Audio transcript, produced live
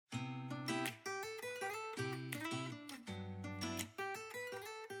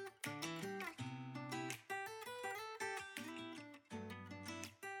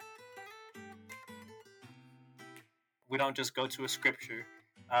We don't just go to a scripture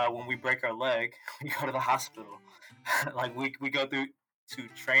when we break our leg. We go to the hospital. Like we go through to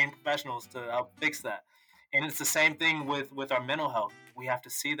trained professionals to help fix that. And it's the same thing with our mental health. We have to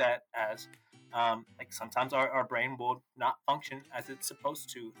see that as like sometimes our brain will not function as it's supposed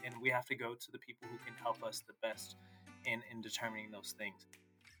to, and we have to go to the people who can help us the best in determining those things.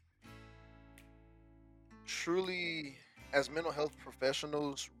 Truly, as mental health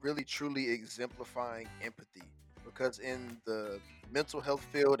professionals, really truly exemplifying empathy, because in the mental health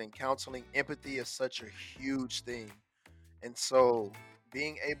field and counseling, empathy is such a huge thing. And so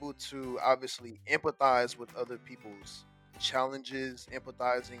being able to obviously empathize with other people's challenges,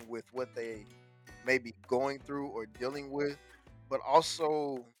 empathizing with what they may be going through or dealing with, but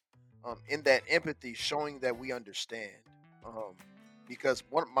also in that empathy, showing that we understand. Um, because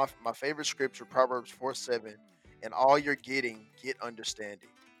one of my favorite scripture, Proverbs 4:7, and all you're getting, get understanding.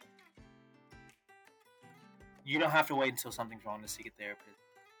 You don't have to wait until something's wrong to seek a therapist.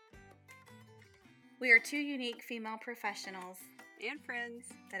 We are two unique female professionals and friends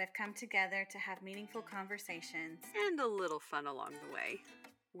that have come together to have meaningful conversations and a little fun along the way.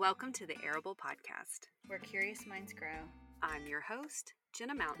 Welcome to the Arable Podcast, where curious minds grow. I'm your host,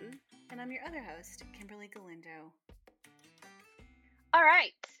 Jenna Mountain. And I'm your other host, Kimberly Galindo. All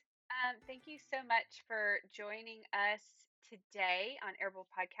right. Thank you so much for joining us today on Arable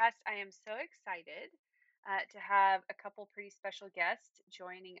Podcast. I am so excited to have a couple pretty special guests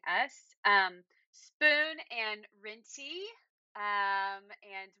joining us, Spoon and Rinty.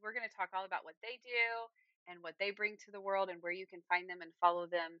 And we're going to talk all about what they do and what they bring to the world and where you can find them and follow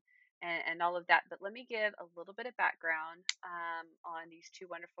them and all of that. But let me give a little bit of background on these two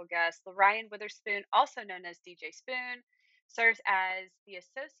wonderful guests. Ryan Witherspoon, also known as DJ Spoon, serves as the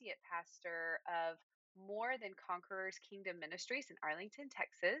associate pastor of More Than Conquerors Kingdom Ministries in Arlington,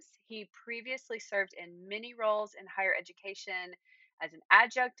 Texas. He previously served in many roles in higher education as an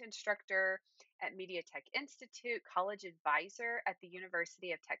adjunct instructor at Media Tech Institute, college advisor at the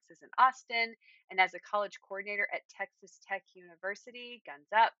University of Texas in Austin, and as a college coordinator at Texas Tech University.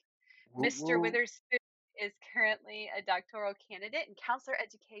 Guns up. Woo Mr. woo. Witherspoon is currently a doctoral candidate in the counselor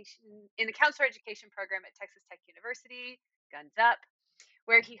education program at Texas Tech University. Guns up,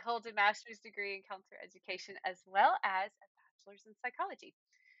 where he holds a master's degree in counselor education as well as a bachelor's in psychology.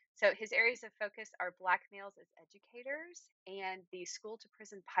 So his areas of focus are Black males as educators and the school to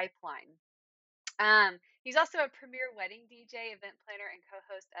prison pipeline. He's also a premier wedding DJ, event planner, and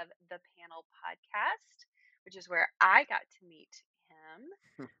co-host of the Panel podcast, which is where I got to meet him.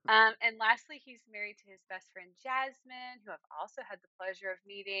 And lastly, he's married to his best friend Jasmine, who I've also had the pleasure of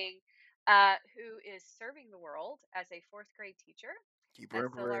meeting, who is serving the world as a fourth grade teacher Keep her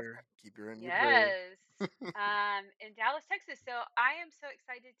at in prayer. Keep her in your prayer. Yes, in Dallas, Texas. So I am so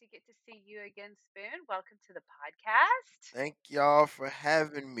excited to get to see you again, Spoon. Welcome to the podcast. Thank y'all for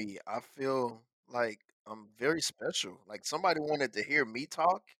having me. I feel like I'm very special. Like somebody wanted to hear me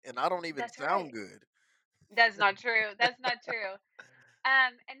talk, and I don't even That's right. sound good. That's not true. That's not true.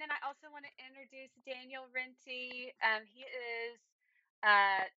 And then I also want to introduce Daniel Renty. He is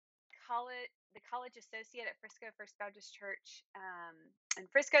uh, the college associate at Frisco First Baptist Church in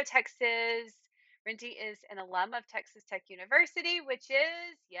Frisco, Texas. Renty is an alum of Texas Tech University, which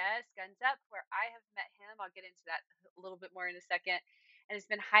is, yes, guns up, where I have met him. I'll get into that a little bit more in a second. And has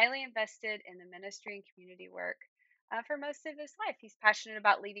been highly invested in the ministry and community work for most of his life. He's passionate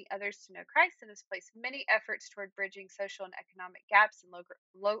about leading others to know Christ and has placed many efforts toward bridging social and economic gaps in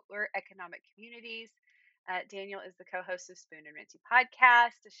lower economic communities. Daniel is the co-host of Spoon and Renty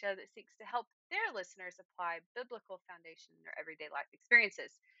podcast, a show that seeks to help their listeners apply biblical foundation in their everyday life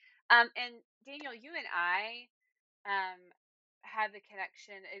experiences. And Daniel, you and I um, have the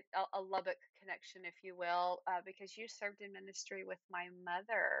connection, a Lubbock connection, if you will, because you served in ministry with my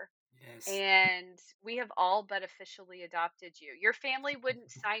mother. Yes. And we have all but officially adopted you. Your family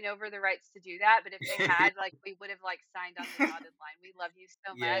wouldn't sign over the rights to do that, but if they had, like, we would have like signed on the dotted line. We love you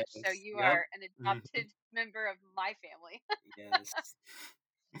so much. So Yes. you Yep. are an adopted member of my family. Yes.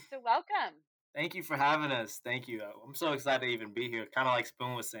 So welcome. Thank you for having us. Thank you. I'm so excited to even be here. Kind of like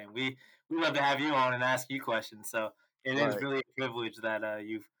Spoon was saying, we love to have you on and ask you questions. So it is Right. really a privilege that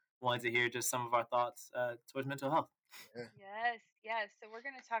you've wanted to hear just some of our thoughts towards mental health. Yeah. Yes, yes. So we're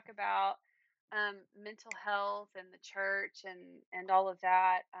going to talk about mental health and the church and all of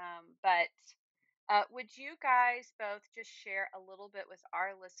that. But would you guys both just share a little bit with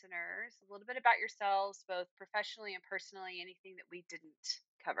our listeners, a little bit about yourselves, both professionally and personally, anything that we didn't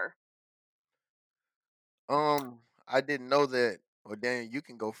cover? I didn't know that. Well, Daniel, you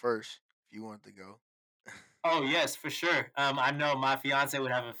can go first if you want to go. Oh yes, for sure. I know my fiance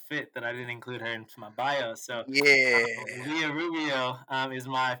would have a fit that I didn't include her into my bio. So Yeah. Leah Rubio is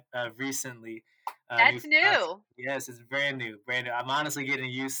my recently new That's fiance. new. Yes, it's brand new, brand new. I'm honestly getting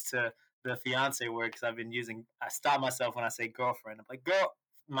used to the fiance word because I've been using. I stop myself when I say girlfriend. I'm like, girl,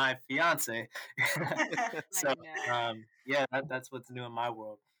 my fiance. I So know. yeah, that's what's new in my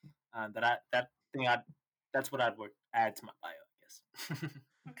world. That thing I that's what I'd work add to my bio, I guess.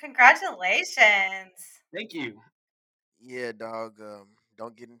 Congratulations. Thank you. Yeah, dog.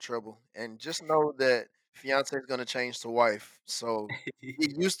 Don't get in trouble, and just know that fiance is gonna change to wife. So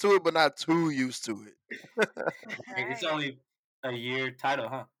get used to it, but not too used to it. It's Right. only a year title,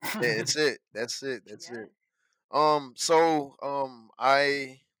 huh? That's it. That's it. That's Yes. it.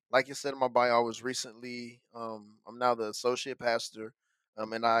 I like you said in my bio, I was recently I'm now the associate pastor.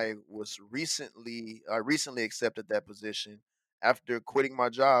 And I recently accepted that position after quitting my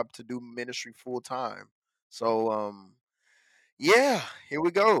job to do ministry full time. So yeah, here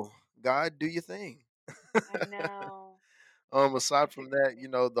we go. God, do your thing. I know. Aside It's from that,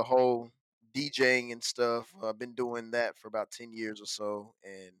 exciting. the whole DJing and stuff, I've been doing that for about 10 years or so.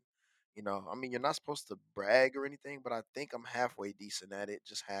 And, I mean, you're not supposed to brag or anything, but I think I'm halfway decent at it,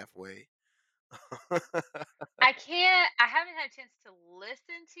 just halfway. I haven't had a chance to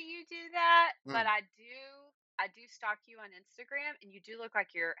listen to you do that, but Mm. I do stalk you on Instagram and you do look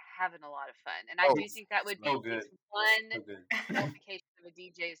like you're having a lot of fun. And I Oh, do It's think that would so be good. just one So good. qualification of a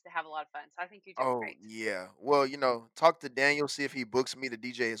DJ is to have a lot of fun. So I think you're doing oh, great. yeah. Well, talk to Daniel, see if he books me to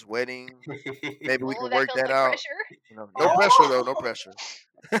DJ his wedding. Maybe we Oh, can that work feels that like out. pressure. No Yeah. pressure though, no Oh. pressure.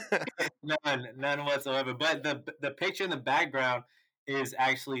 None whatsoever. But the picture in the background is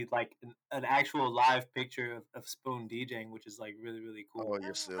actually like an actual live picture of Spoon DJing, which is like really really cool. Oh,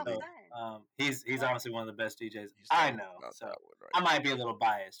 you're Oh, how So silly. fun. I he's love honestly it. one of the best DJs He's I talking know. about So that one I right might be a little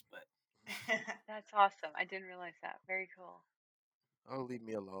biased, but That's awesome. I didn't realize that. Very cool. there. Oh, leave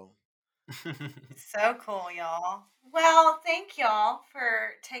me alone. So cool, y'all. Well, thank y'all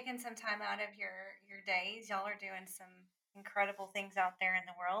for taking some time out of your days. Y'all are doing some incredible things out there in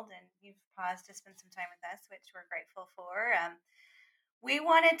the world, and you've paused to spend some time with us, which we're grateful for. We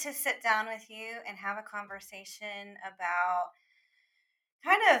wanted to sit down with you and have a conversation about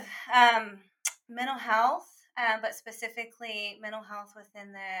kind of mental health, but specifically mental health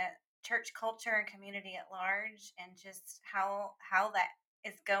within the church culture and community at large, and just how that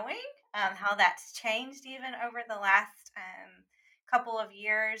is going, how that's changed even over the last couple of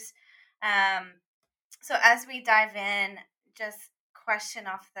years. Um, so as we dive in, just question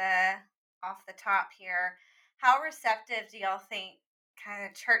off the top here, how receptive do y'all think kind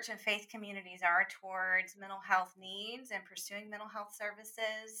of church and faith communities are towards mental health needs and pursuing mental health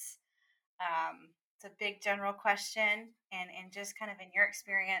services? It's a big general question, and just kind of in your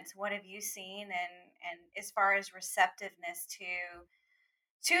experience, what have you seen, and as far as receptiveness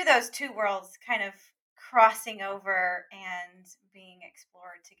to those two worlds kind of crossing over and being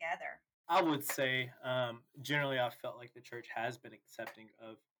explored together? I would say generally I felt like the church has been accepting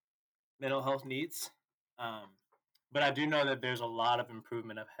of mental health needs. Um, but I do know that there's a lot of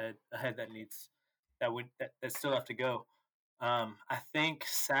improvement ahead that needs that still have to go. I think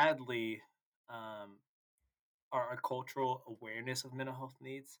sadly, um, our cultural awareness of mental health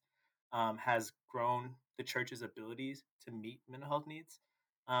needs has grown the church's abilities to meet mental health needs.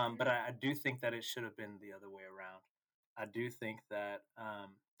 But I do think that it should have been the other way around. I do think that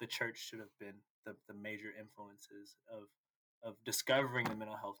the church should have been the major influences of discovering the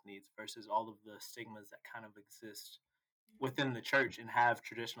mental health needs versus all of the stigmas that kind of exist within the church and have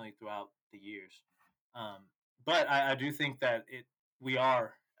traditionally throughout the years. Um, but I do think that we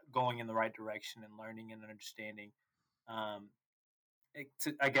are going in the right direction and learning and understanding. Um,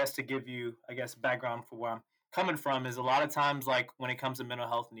 I guess to give you, I guess, background for where I'm coming from is a lot of times, like when it comes to mental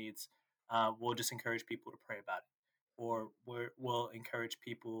health needs, we'll just encourage people to pray about it, or we'll encourage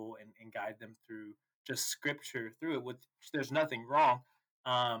people and guide them through just scripture through it. With there's nothing wrong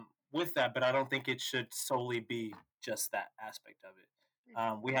with that, but I don't think it should solely be just that aspect of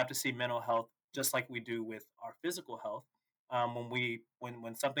it. We have to see mental health just like we do with our physical health.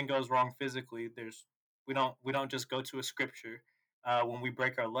 When something goes wrong physically, there's we don't just go to a scripture when we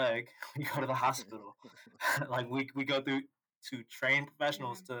break our leg, we go to the hospital. Like we go through to trained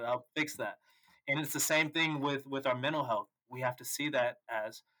professionals Mhm. to help fix that. And it's the same thing with our mental health. We have to see that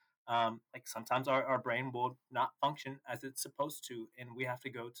as like sometimes our brain will not function as it's supposed to, and we have to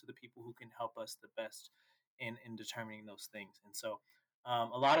go to the people who can help us the best in determining those things. And so, a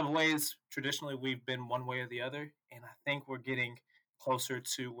lot of ways traditionally we've been one way or the other, and I think we're getting closer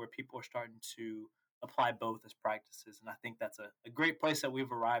to where people are starting to apply both as practices. And I think that's a great place that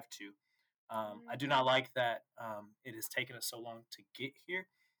we've arrived to. I do not like that it has taken us so long to get here,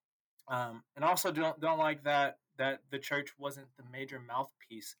 and also don't like that the church wasn't the major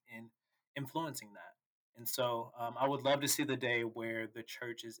mouthpiece in influencing that. And so I would love to see the day where the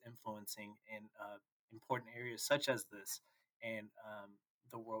church is influencing in important areas such as this, and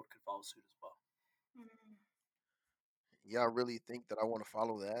the world could follow suit as well. Mm. Yeah, I really think that I want to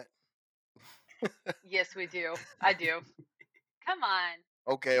follow that. Yes, we do. I do. Come on.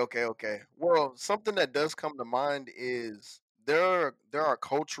 Okay, okay, okay. Well, something that does come to mind is there are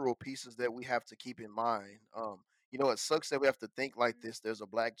cultural pieces that we have to keep in mind. It sucks that we have to think like this. There's a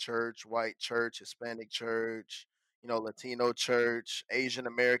black church, white church, Hispanic church, Latino church, Asian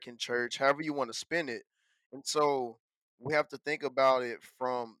American church, however you want to spin it. And so we have to think about it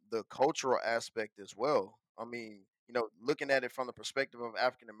from the cultural aspect as well. I mean, looking at it from the perspective of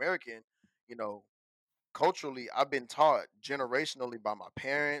African American, you know, culturally I've been taught generationally by my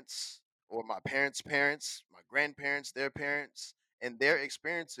parents or my parents' parents, my grandparents, their parents, and their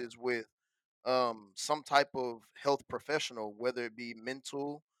experiences with some type of health professional, whether it be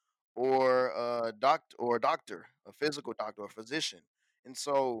mental or a doctor, a physical doctor, a physician. And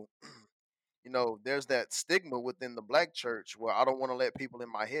so there's that stigma within the black church where I don't want to let people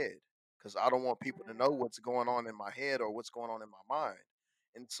in my head because I don't want people to know Mm, what's going on in my head or what's going on in my mind.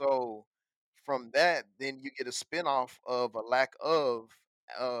 And so from that, then you get a spinoff of a lack of,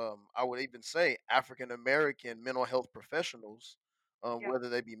 I would even say, African American mental health professionals, yep. whether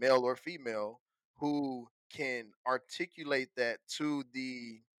they be male or female, who can articulate that to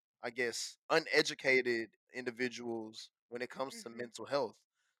the, I guess, uneducated individuals when it comes to Mhm. mental health.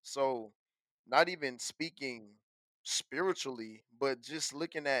 So, not even speaking spiritually, but just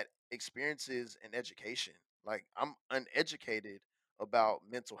looking at experiences and education. Like, I'm uneducated about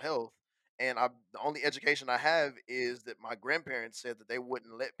mental health, and the only education I have is that my grandparents said that they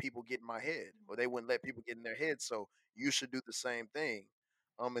wouldn't let people get in my head, or they wouldn't let people get in their head. So you should do the same thing.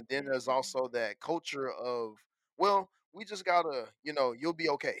 And then there's Mhm. also that culture of, well, we just gotta, you'll be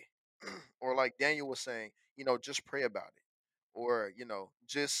okay, or like Daniel was saying, just pray about it, or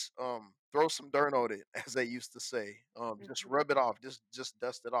just throw some dirt on it, as they used to say. Just Mhm. rub it off, just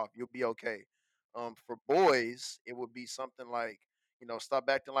dust it off. You'll be okay. For boys, it would be something like, stop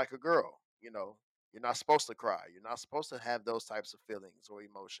acting like a girl. You're not supposed to cry. You're not supposed to have those types of feelings or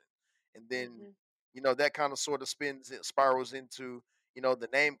emotion. And then, Mhm. that kind of sort of spirals into, the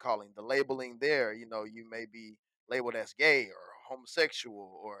name calling, the labeling there. You may be labeled as gay or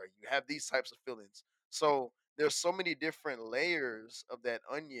homosexual, or you have these types of feelings. So there's so many different layers of that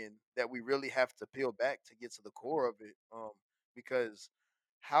onion that we really have to peel back to get to the core of it. Because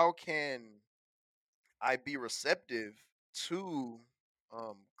how can I be receptive to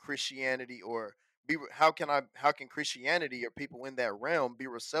Christianity, or how can Christianity or people in that realm be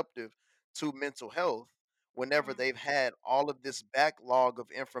receptive to mental health whenever Mm. they've had all of this backlog of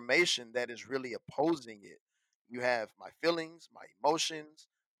information that is really opposing it? You have my feelings, my emotions,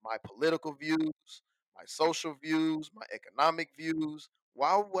 my political views, my social views, my economic views.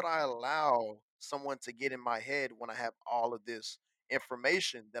 Why would I allow someone to get in my head when I have all of this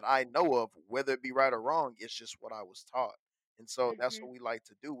information that I know of, whether it be right or wrong? It's just what I was taught. And so that's Mhm. what we like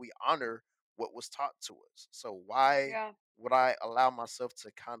to do. We honor what was taught to us. So why Yeah. would I allow myself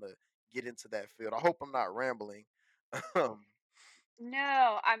to kind of get into that field? I hope I'm not rambling. um,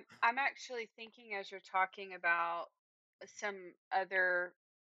 No, I'm actually thinking as you're talking about some other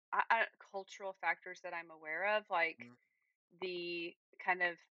cultural factors that I'm aware of, like mhm, the kind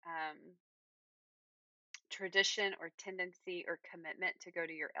of tradition or tendency or commitment to go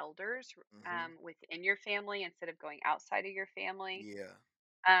to your elders mhm, within your family instead of going outside of your family. yeah.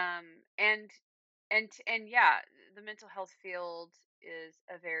 Um, and and yeah, the mental health field is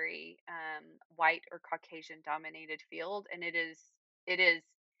a very white or Caucasian dominated field, and it is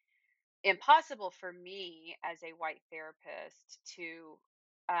impossible for me as a white therapist to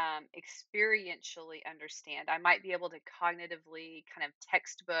experientially understand. I might be able to cognitively kind of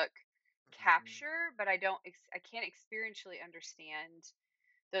textbook Mhm, capture, but I can't experientially understand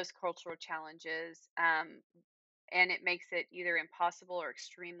those cultural challenges. And it makes it either impossible or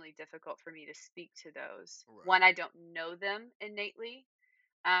extremely difficult for me to speak to those. right. One, I don't know them innately,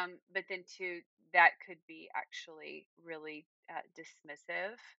 but then two, that could be actually really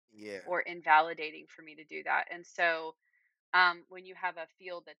dismissive Yeah. or invalidating for me to do that. And so, when you have a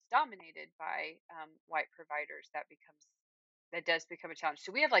field that's dominated by white providers, that does become a challenge.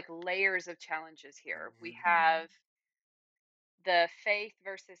 So we have like layers of challenges here. We Mhm, have the faith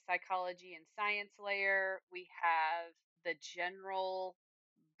versus psychology and science layer. We have the general,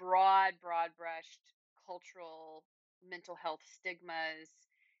 broad brushed cultural mental health stigmas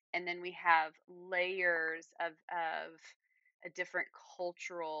and then we have layers of a different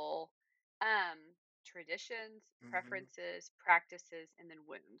cultural um traditions, Hmm. preferences, practices, and then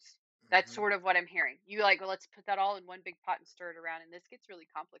wounds. That's Hmm. sort of what I'm hearing. You like, well, let's put that all in one big pot and stir it around, and this gets really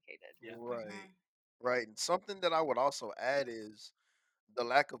complicated. Yeah. Right. Mhm. Right. And something that I would also add is the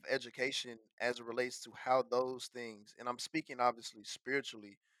lack of education as it relates to how those things, and I'm speaking obviously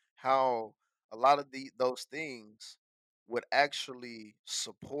spiritually, how a lot of those things would actually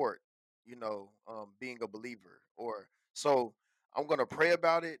support, being a believer. Or so I'm going to pray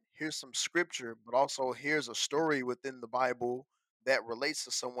about it. Here's some scripture, but also here's a story within the Bible that relates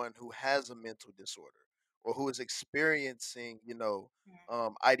to someone who has a mental disorder or who is experiencing,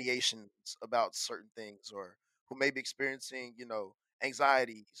 ideations about certain things, or who may be experiencing,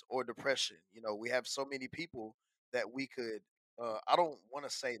 anxieties or depression. We have so many people that we could, I don't want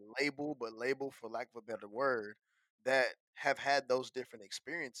to say label, but label for lack of a better word, that have had those different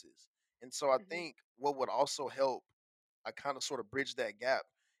experiences. And so I Hmm. think what would also help, I kind of sort of bridge that gap,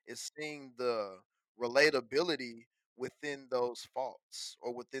 is seeing the relatability within those faults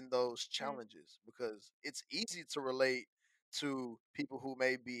or within those challenges, because it's easy to relate to people who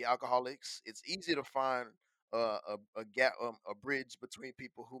may be alcoholics. It's easy to find a gap, a bridge between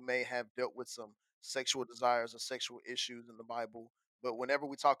people who may have dealt with some sexual desires or sexual issues in the Bible. But whenever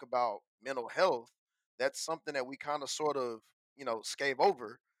we talk about mental health, that's something that we kind of sort of, scave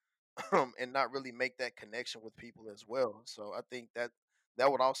over, and not really make that connection with people as well. So I think that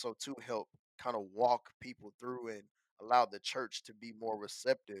that would also too help kind of walk people through and allow the church to be more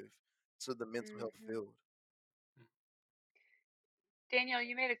receptive to the mental health Hmm. field. Daniel,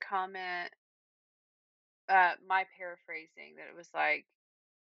 you made a comment, my paraphrasing, that it was like,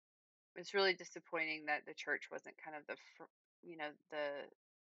 it's really disappointing that the church wasn't kind of you know,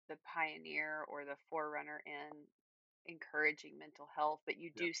 the pioneer or the forerunner in encouraging mental health, but you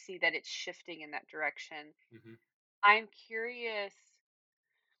Yeah. do see that it's shifting in that direction. Hmm. I'm curious,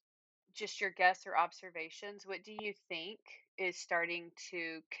 just your guess or observations, what do you think is starting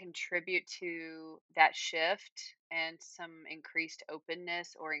to contribute to that shift and some increased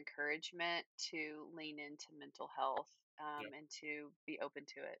openness or encouragement to lean into mental health, Yeah. and to be open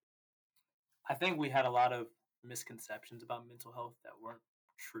to it? I think we had a lot of misconceptions about mental health that weren't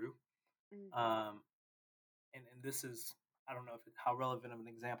true. Hmm. Um, and this is, I don't know how relevant of an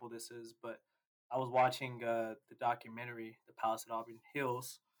example this is, but I was watching the documentary The Palace at Auburn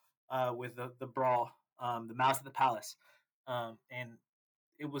Hills, with the brawl, the Mouse at the Palace, and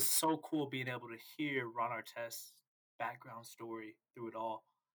it was so cool being able to hear Ron Artest's background story through it all,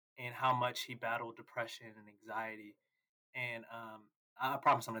 and how much he battled depression and anxiety. And I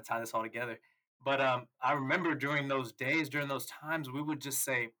promise I'm gonna tie this all together. But I remember during those days, during those times, we would just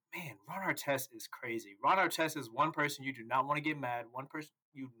say, "Man, Ron Artest is crazy. Ron Artest is one person you do not want to get mad. One person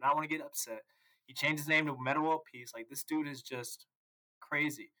you do not want to get upset. He changed his name to Metal World Peace. Like, this dude is just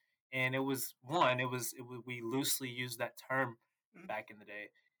crazy." And we loosely used that term Mm. back in the day,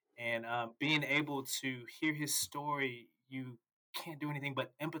 and being able to hear his story, you can't do anything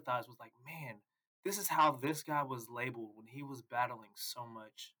but empathize with, like, man, this is how this guy was labeled when he was battling so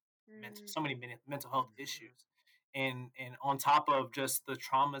many mental health Hmm. issues, and on top of just the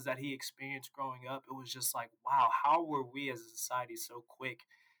traumas that he experienced growing up, it was just like, wow, how were we as a society so quick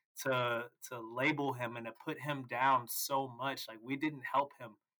to label him and to put him down so much? Like, we didn't help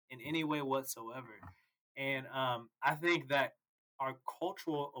him in any way whatsoever. And I think that our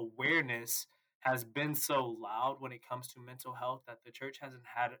cultural awareness has been so loud when it comes to mental health that the church hasn't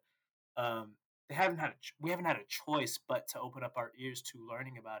had, um, we haven't had a choice but to open up our ears to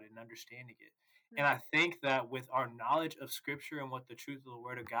learning about it and understanding it. And I think that with our knowledge of Scripture and what the truth of the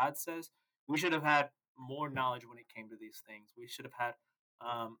Word of God says, we should have had more knowledge when it came to these things. We should have had,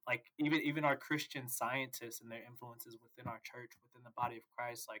 like, even our Christian scientists and their influences within our church, within the body of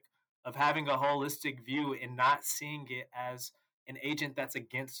Christ, like, of having a holistic view and not seeing it as an agent that's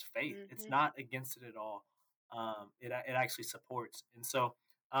against faith. It's Hmm. not against it at all. It actually supports. And so,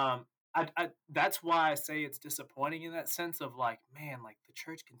 I that's why I say it's disappointing in that sense of, like, man, like, the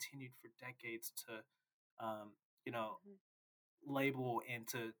church continued for decades to, you know, Hmm. label and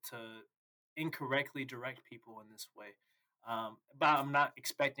to incorrectly direct people in this way. But I'm not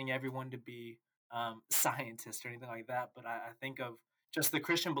expecting everyone to be scientists or anything like that. But I think of just the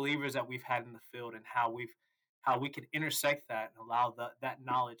Christian believers that we've had in the field, and how we can intersect that and allow that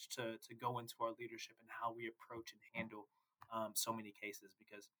knowledge to go into our leadership and how we approach and handle so many cases.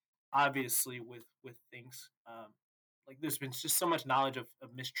 Because obviously, with things, like, there's been just so much knowledge of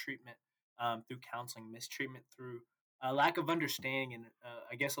mistreatment, through counseling, mistreatment through a lack of understanding, and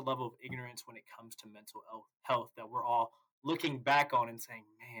I guess a level of ignorance when it comes to mental health that we're all looking back on and saying,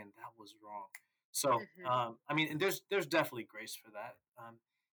 "Man, that was wrong." So, Mhm. I mean, and there's definitely grace for that,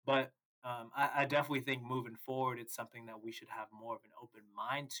 but I definitely think moving forward, it's something that we should have more of an open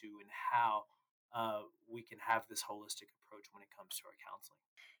mind to, and how we can have this holistic approach when it comes to our counseling.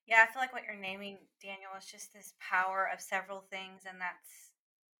 Yeah, I feel like what you're naming, Daniel, is just this power of several things, and that's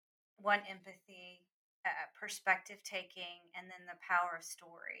one, empathy, perspective taking, and then the power of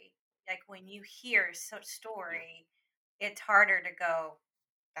story. Like when you hear Yeah, story, it's harder to go,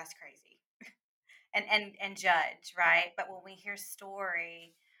 that's crazy, and judge, right? But when we hear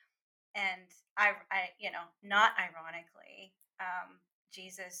story, and not ironically,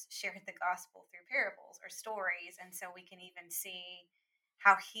 Jesus shared the gospel through parables or stories, and so we can even see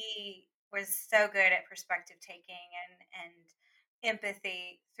how he was so good at perspective taking and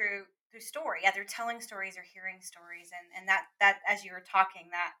empathy through story, either telling stories or hearing stories, and that as you were talking,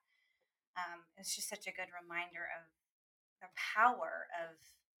 that it's just such a good reminder of the power of,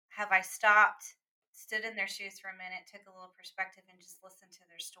 have I stopped, stood in their shoes for a minute, took a little perspective, and just listened to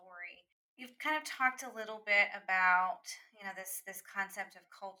their story. You've kind of talked a little bit about, this concept of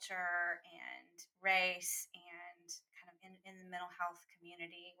culture and race and kind of in the mental health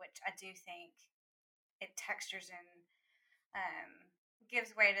community, which I do think it textures and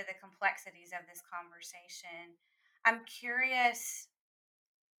gives way to the complexities of this conversation. I'm curious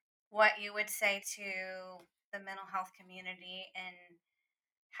what you would say to the mental health community and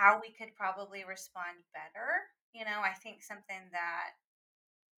how we could probably respond better. I think something that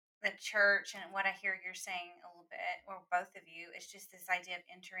the church, and what I hear you're saying a little bit, or both of you, is just this idea of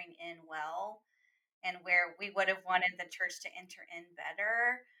entering in well, and where we would have wanted the church to enter in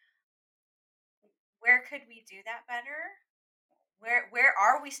better. Where could we do that better? Where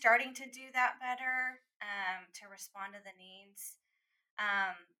are we starting to do that better, to respond to the needs?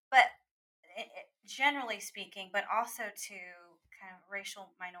 But generally speaking, but also to kind of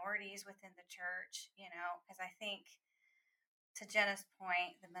racial minorities within the church, because I think, to Jenna's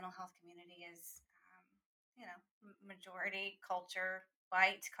point, the mental health community is, majority culture,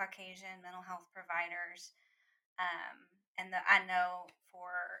 white, Caucasian mental health providers. And I know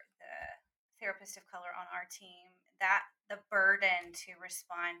for the therapist of color on our team, that the burden to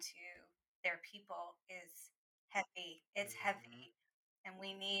respond to their people is heavy. It's Hmm. heavy, and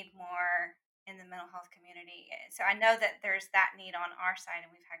we need more in the mental health community. So I know that there's that need on our side,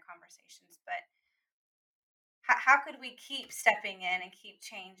 and we've had conversations, but how could we keep stepping in and keep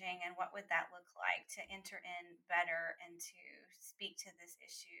changing, and what would that look like to enter in better and to speak to this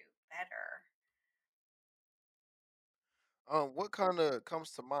issue better? What kind of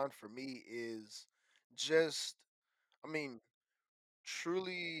comes to mind for me is just, I mean,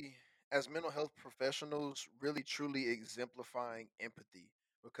 truly, as mental health professionals, really truly exemplifying empathy.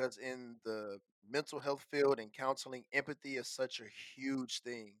 Because in the mental health field and counseling, empathy is such a huge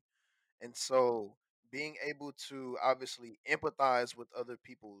thing. And so being able to obviously empathize with other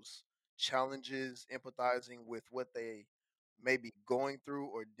people's challenges, empathizing with what they may be going through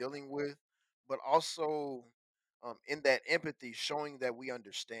or dealing with, but also in that empathy, showing that we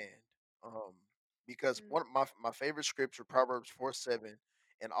understand. Um, because Mm. one of my favorite scripture, Proverbs 4:7,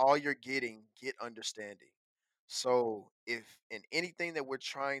 and all you're getting, get understanding. So if in anything that we're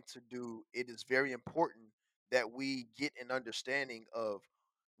trying to do, it is very important that we get an understanding of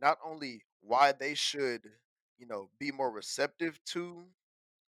not only why they should, be more receptive to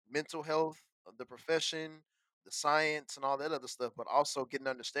mental health, the profession, the science, and all that other stuff, but also get an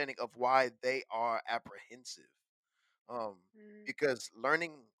understanding of why they are apprehensive. um, Mm. because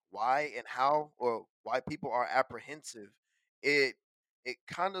learning why and how, or why people are apprehensive, it it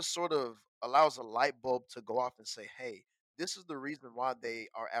kind of sort of allows a light bulb to go off and say, hey, this is the reason why they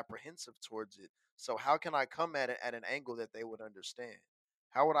are apprehensive towards it. So how can I come at it at an angle that they would understand?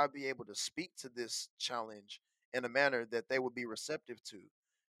 How would I be able to speak to this challenge in a manner that they would be receptive to?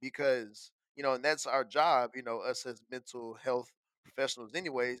 Because, and that's our job, us as mental health professionals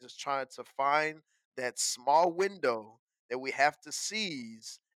anyways, is trying to find that small window that we have to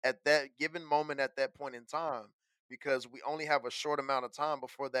seize at that given moment at that point in time, because we only have a short amount of time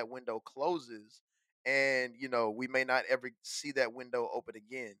before that window closes, and we may not ever see that window open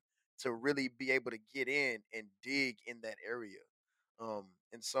again to really be able to get in and dig in that area.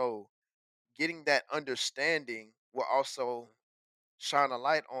 And so getting that understanding will also shine a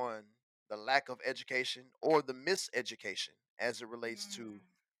light on the lack of education or the miseducation as it relates to Mm.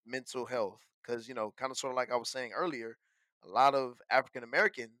 mental health. Because, kind of sort of like I was saying earlier, a lot of African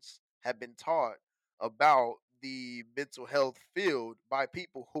Americans have been taught about the mental health field by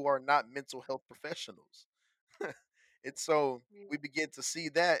people who are not mental health professionals. And so Yeah. we begin to see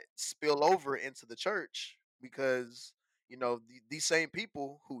that spill over into the church because, these same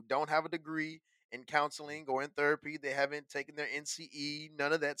people who don't have a degree in counseling or in therapy, they haven't taken their NCE,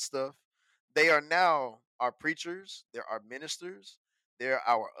 none of that stuff. They are now our preachers, they're our ministers, they're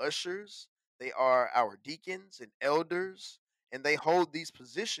our ushers, they are our deacons and elders, and they hold these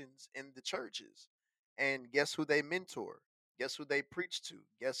positions in the churches. And guess who they mentor? Guess who they preach to?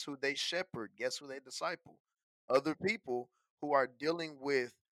 Guess who they shepherd? Guess who they disciple? Other people who are dealing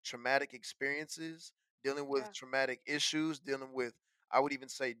with traumatic experiences, dealing with Yeah. traumatic issues, dealing with, I would even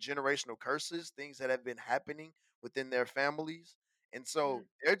say, generational curses, things that have been happening within their families. And so Mm,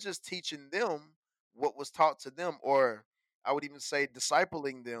 they're just teaching them what was taught to them, or I would even say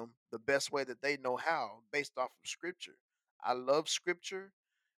discipling them the best way that they know how, based off of scripture. I love scripture,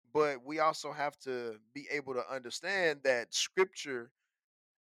 but we also have to be able to understand that scripture,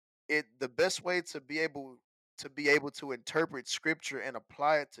 it the best way to be able to interpret scripture and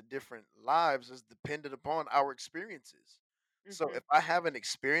apply it to different lives is dependent upon our experiences. So mhm, if I have an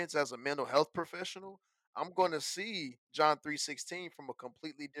experience as a mental health professional, I'm going to see John 3:16 from a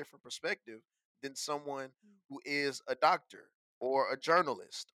completely different perspective than someone mm, who is a doctor or a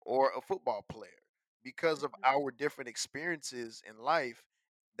journalist or a football player. Because of mhm, our different experiences in life,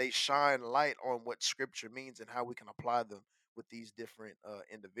 they shine light on what scripture means and how we can apply them with these different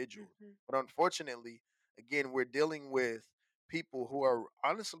individuals. mhm. But unfortunately, again, we're dealing with people who are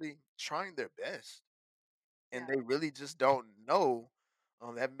honestly trying their best, and Yeah. they really just don't know,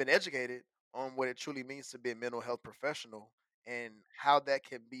 they haven't been educated on what it truly means to be a mental health professional and how that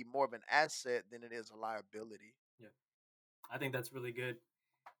can be more of an asset than it is a liability. Yeah, I think that's really good.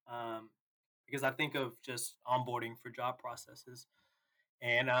 Um, because I think of just onboarding for job processes.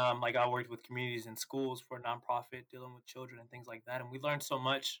 And like I worked with communities and schools for a nonprofit dealing with children and things like that. And we learned so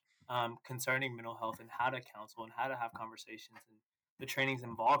much concerning mental health and how to counsel and how to have conversations and the trainings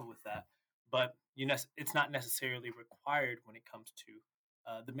involved with that. But it's not necessarily required when it comes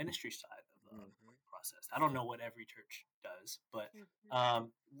to the ministry side of the Hmm. onboarding process. I don't know what every church does, but Mhm,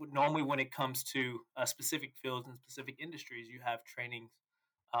 normally when it comes to specific fields and specific industries, you have trainings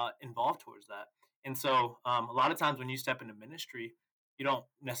involved towards that. And so a lot of times when you step into ministry, you don't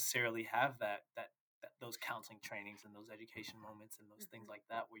necessarily have that those counseling trainings and those education moments and those things mhm, like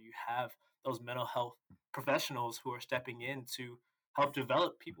that where you have those mental health professionals who are stepping in to help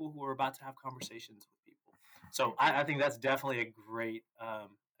develop people who are about to have conversations with people. So mhm. I think that's definitely a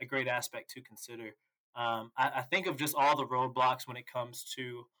great aspect to consider. I think of just all the roadblocks when it comes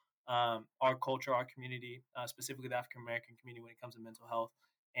to our culture, our community, specifically the African American community, when it comes to mental health,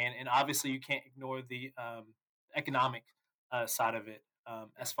 and obviously you can't ignore the economic side of it.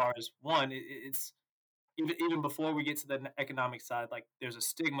 Yeah. As far as one, it's even before we get to the economic side, like there's a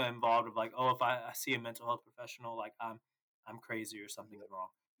stigma involved of like, oh, if I see a mental health professional, like I'm crazy or something's Yep. wrong.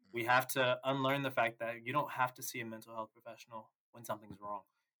 We Mhm. have to unlearn the fact that you don't have to see a mental health professional when something's wrong.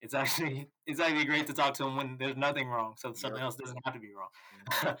 It's actually great to talk to them when there's nothing wrong, so something Yep. else doesn't have to be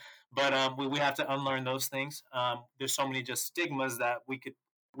Mhm. wrong. But we have to unlearn those things. There's so many just stigmas that we could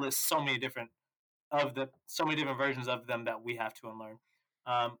list so many different versions of them that we have to unlearn.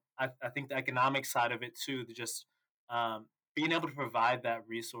 I think the economic side of it too, just um, being able to provide that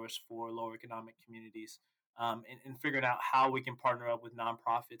resource for lower economic communities, and figuring out how we can partner up with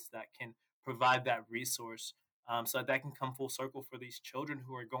nonprofits that can provide that resource, so that can come full circle for these children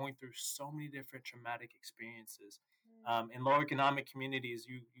who are going through so many different traumatic experiences. Mm, In lower economic communities,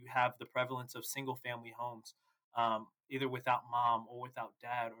 you have the prevalence of single family homes, either without mom or without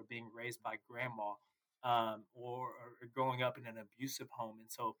dad, or being raised by grandma, or growing up in an abusive home.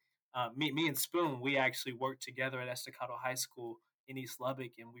 And so, me and Spoon, we actually worked together at Estacado High School in East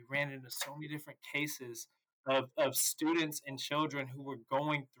Lubbock, and we ran into so many different cases of students and children who were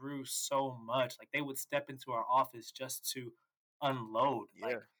going through so much. Like they would step into our office just to unload,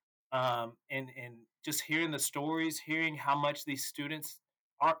 Yeah. and just hearing the stories, hearing how much these students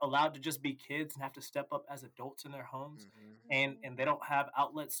aren't allowed to just be kids and have to step up as adults in their homes, Hmm. and they don't have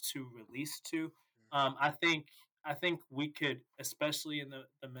outlets to release to. I think we could, especially in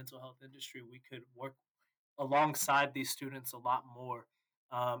the mental health industry, we could work alongside these students a lot more,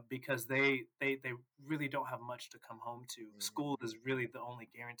 because they really don't have much to come home to. Hmm. School is really the only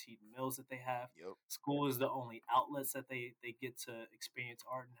guaranteed meals that they have. Yep. School is the only outlets that they get to experience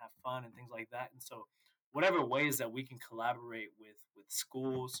art and have fun and things like that. And so, whatever ways that we can collaborate with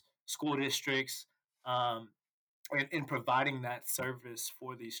schools, school districts, um, in providing that service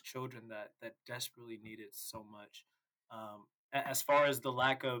for these children that desperately need it so much. As far as the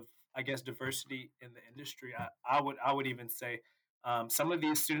lack of, I guess, diversity in the industry, I would even say some of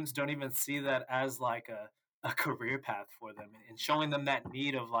these students don't even see that as like a career path for them, and showing them that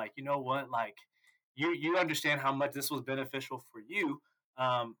need of like, you know what, like you understand how much this was beneficial for you.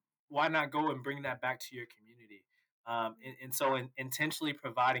 Why not go and bring that back to your community? And so, intentionally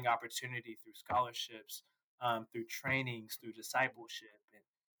providing opportunity through scholarships, through trainings, through discipleship,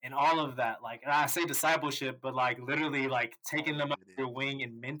 and all of that. Like, and I say discipleship, but like literally, like taking All them of under it your is. wing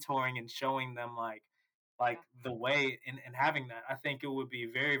and mentoring and showing them like Yeah. the way, and having that. I think it would be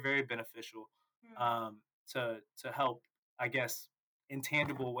very, very beneficial, Mm. to help, I guess, in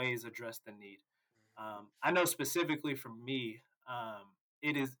tangible ways address the need. I know specifically for me,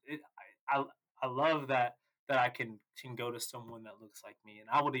 it is it, I love that I can go to someone that looks like me, and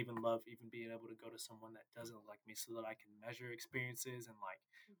I would even love even being able to go to someone that doesn't look like me, so that I can measure experiences and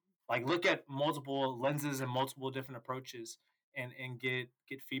like look at multiple lenses and multiple different approaches, and get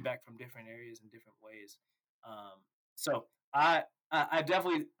feedback from different areas in different ways. So I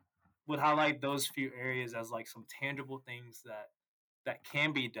definitely would highlight those few areas as like some tangible things that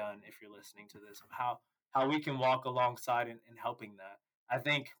can be done if you're listening to this, of how we can walk alongside in helping that. I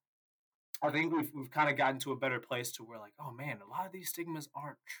think we've kind of gotten to a better place to where, like, oh man, a lot of these stigmas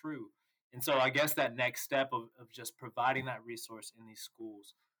aren't true. And so I guess that next step of just providing that resource in these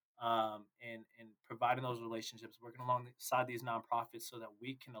schools, and providing those relationships, working alongside these nonprofits so that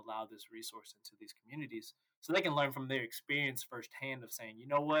we can allow this resource into these communities, so they can learn from their experience firsthand of saying, you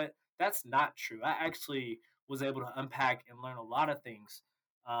know what, that's not true. I actually was able to unpack and learn a lot of things,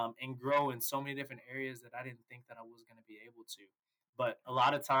 and grow in so many different areas that I didn't think that I was going to be able to. But a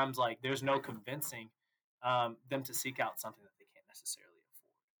lot of times, like, there's no convincing, them to seek out something that they can't necessarily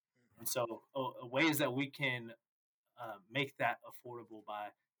afford. And so, ways that we can, make that affordable, by,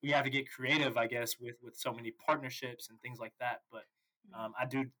 we have to get creative, I guess, with so many partnerships and things like that. But, Mm. I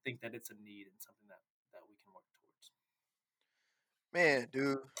do think that it's a need and something that we can work towards. Man,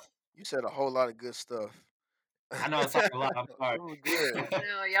 dude, you said a whole lot of good stuff. I know it's like a lot. I'm sorry. It was good.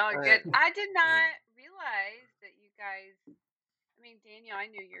 No, y'all are And, good. I did and not realize that you guys. I mean, Daniel, I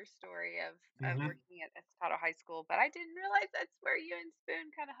knew your story of Hmm. working at Escado High School, but I didn't realize that's where you and Spoon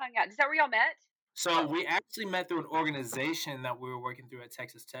kind of hung out. Is that where y'all met? So we actually met through an organization that we were working through at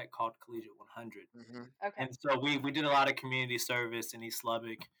Texas Tech called Collegiate 100. hmm Okay. And so we did a lot of community service in East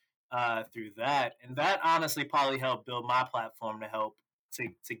Lubbock, through that, and that honestly probably helped build my platform to help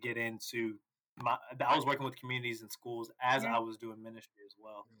to get into my. I was working with communities and schools as I was doing ministry as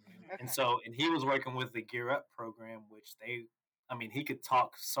well, Mhm. and Okay. so, and he was working with the Gear Up program, which they, I mean, he could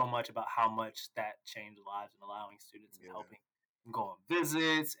talk so much about how much that changed lives and allowing students and yeah. helping them go on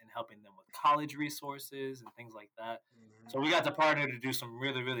visits and helping them with college resources and things like that. hmm So we got to partner to do some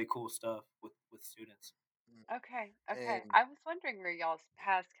really, really cool stuff with students. Okay. Okay. And I was wondering where y'all's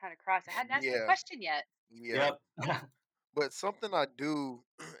paths kind of crossed. I hadn't asked the yeah, question yet. yeah. Yep. But something I do,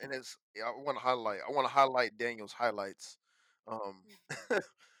 and it's yeah, I want to highlight. I want to highlight Daniel's highlights. Um,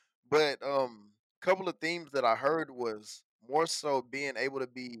 but couple of themes that I heard was more so being able to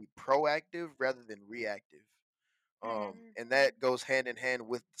be proactive rather than reactive. And Mm-hmm. that goes hand in hand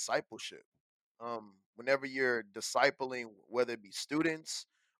with discipleship. Whenever you're discipling, whether it be students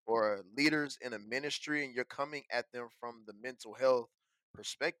or leaders in a ministry, and you're coming at them from the mental health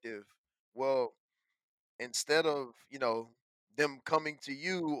perspective, well, instead of them coming to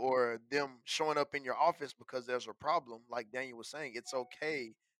you or them showing up in your office because there's a problem, like Daniel was saying, it's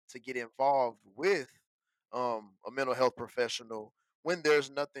okay to get involved with a mental health professional when there's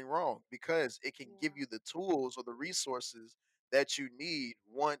nothing wrong, because it can give Yeah. you the tools or the resources that you need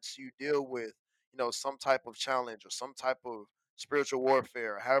once you deal with some type of challenge or some type of spiritual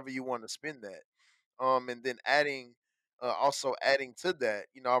warfare, however you want to spin that. And then also adding to that,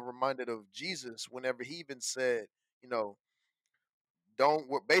 I'm reminded of Jesus whenever he even said, you know,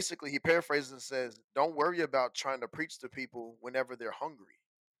 basically he paraphrases and says, don't worry about trying to preach to people whenever they're hungry.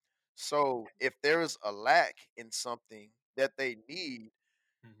 So if there's a lack in something that they need,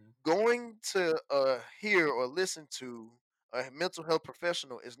 Hmm. going to hear or listen to a mental health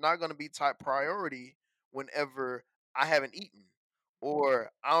professional is not going to be top priority whenever I haven't eaten,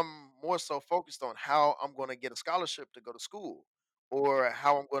 or I'm more so focused on how I'm going to get a scholarship to go to school, or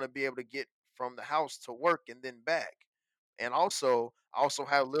how I'm going to be able to get from the house to work and then back. And also, I also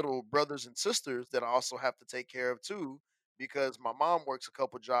have little brothers and sisters that I also have to take care of too, because my mom works a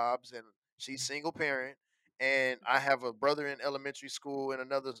couple jobs and she's single parent, and I have a brother in elementary school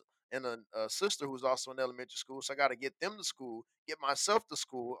and a sister who's also in elementary school. So I got to get them to school, get myself to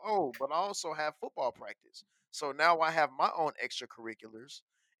school. Oh, but I also have football practice. So now I have my own extracurriculars.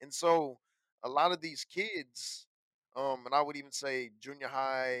 And so a lot of these kids, and I would even say junior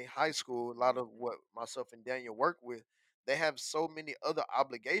high, high school, a lot of what myself and Daniel work with, they have so many other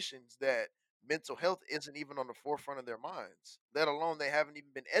obligations that mental health isn't even on the forefront of their minds, let alone they haven't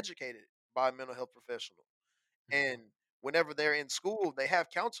even been educated by a mental health professional. Mhm. And whenever they're in school, they have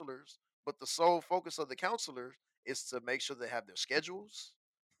counselors, but the sole focus of the counselors is to make sure they have their schedules.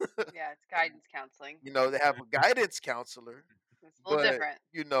 Yeah, it's guidance counseling. They have a guidance counselor, It's a little but different.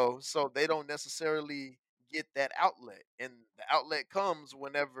 so they don't necessarily get that outlet. And the outlet comes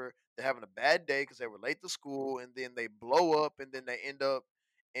whenever they're having a bad day because they were late to school, and then they blow up, and then they end up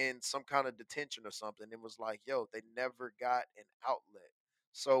in some kind of detention or something. It was like, yo, they never got an outlet.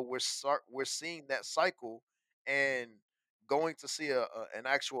 So we're seeing that cycle, and going to see an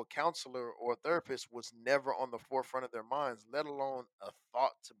actual counselor or a therapist was never on the forefront of their minds, let alone a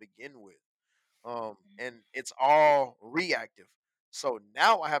thought to begin with. And it's all reactive. So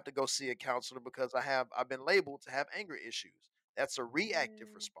now I have to go see a counselor because I've been labeled to have anger issues. That's a reactive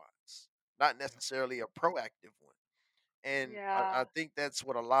Mm, response, not Yeah. necessarily a proactive one. And I yeah. think that's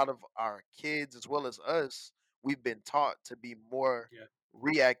what a lot of our kids, as well as us, we've been taught to be more Yeah.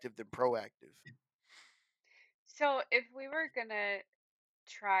 reactive than proactive. So if we were gonna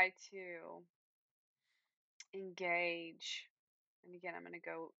try to engage, and again, I'm gonna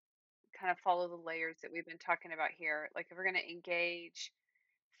go kind of follow the layers that we've been talking about here. Like if we're gonna engage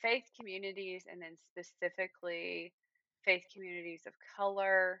faith communities and then specifically faith communities of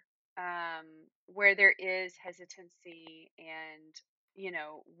color, um, where there is hesitancy and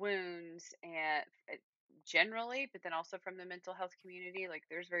wounds and generally, but then also from the mental health community, like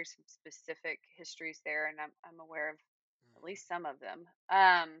there's very some specific histories there, and I'm aware of at least some of them.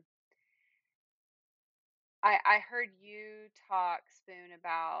 I heard you talk, Spoon,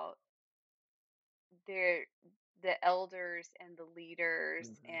 about their the elders and the leaders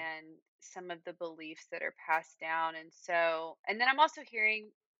Hmm. and some of the beliefs that are passed down. And so, and then I'm also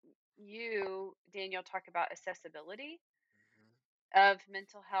hearing you, Daniel, talk about accessibility of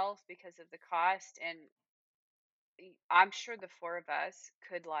mental health because of the cost. And I'm sure the four of us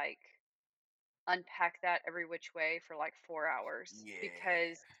could like unpack that every which way for like 4 hours, Yeah.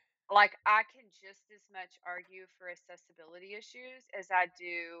 because like I can just as much argue for accessibility issues as I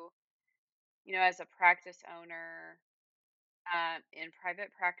do, as a practice owner, in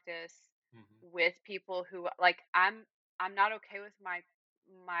private practice Mhm. with people who like I'm not okay with my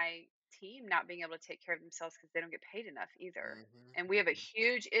team not being able to take care of themselves because they don't get paid enough either. Hmm. And we have a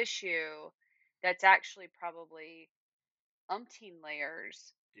huge issue that's actually probably umpteen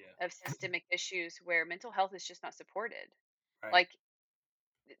layers Yeah. of systemic issues where mental health is just not supported. Right.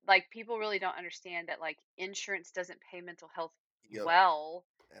 Like people really don't understand that like insurance doesn't pay mental health Yep. well.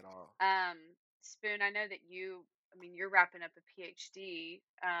 At all. um Spoon, I know that I mean, you're wrapping up a PhD.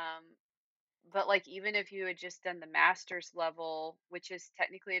 But like even if you had just done the master's level, which is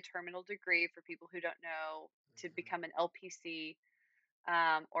technically a terminal degree for people who don't know, to Hmm. become an LPC,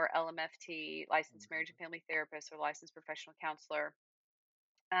 or LMFT, licensed marriage and Hmm. family therapist, or licensed professional counselor,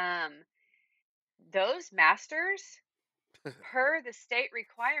 um, those masters per the state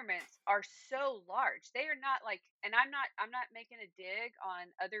requirements are so large. They are not like, and I'm not making a dig on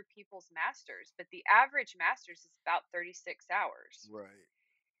other people's masters, but the average masters is about 36 hours. Right.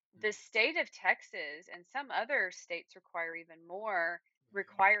 The Mhm. state of Texas and some other states require even more, Hmm.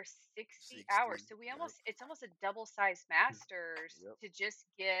 require 60 hours. 60. So we Yep. almost, it's almost a double sized masters Yep. to just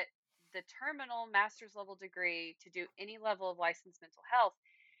get the terminal master's level degree to do any level of licensed mental health.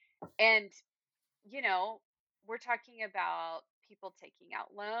 And, you know, we're talking about people taking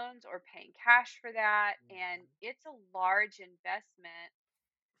out loans or paying cash for that. And Hmm. it's a large investment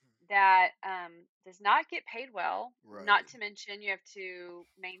that does not get paid well. Not Right. to mention, you have to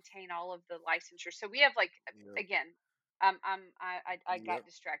maintain all of the licensure. So we have like, Yep. again, I Yep. got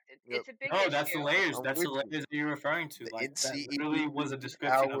distracted. Yep. It's a big No, that's the issue. layers. I'm That's the with layers you. that you're referring to. The Like that literally NCE, was a the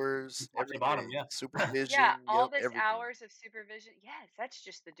description of from hours, top to bottom. everything, Yeah. Yeah, supervision. all Yep, this everything. hours of supervision. Yes, that's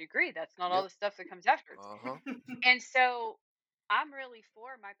just the degree. That's not all Yep. the stuff that comes afterwards. Uh huh. And so I'm really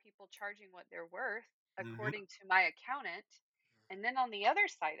for my people charging what they're worth Hmm. according to my accountant. And then on the other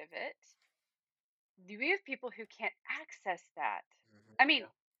side of it, we have people who can't access that. I mean, Yeah.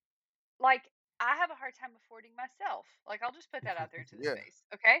 like, I have a hard time affording myself. Like, I'll just put that out there into the Yeah. space,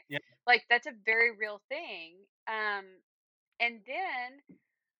 okay? Yeah. Like, that's a very real thing. And then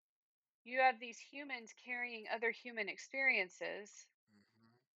you have these humans carrying other human experiences,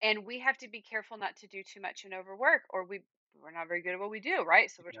 and we have to be careful not to do too much and overwork, or we're not very good at what we do, right?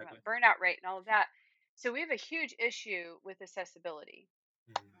 So we're talking Exactly. about burnout rate and all of that. So we have a huge issue with accessibility.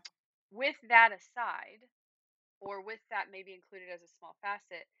 Hmm. With that aside, or with that maybe included as a small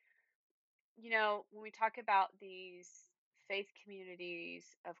facet, when we talk about these faith communities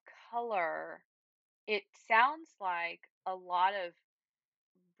of color, it sounds like a lot of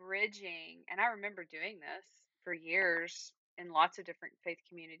bridging. And I remember doing this for years in lots of different faith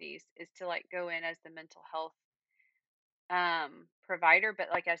communities is to like go in as the mental health provider, but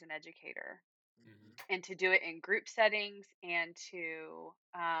like as an educator, Mhm. and to do it in group settings and to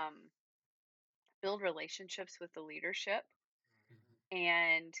build relationships with the leadership Mhm.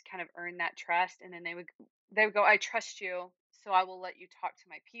 and kind of earn that trust. And then they would go, I trust you, so I will let you talk to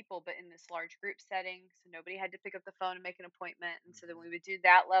my people, but in this large group setting, so nobody had to pick up the phone and make an appointment. And so then Mhm. we would do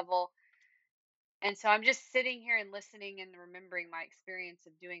that level. And so I'm just sitting here and listening and remembering my experience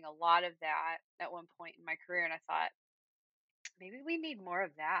of doing a lot of that at one point in my career. And I thought, maybe we need more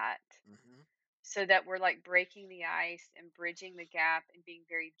of that, Mhm. so that we're like breaking the ice and bridging the gap and being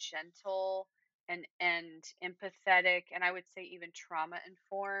very gentle and empathetic, and I would say even trauma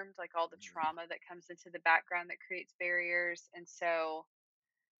informed, like all the Mhm. trauma that comes into the background that creates barriers. And so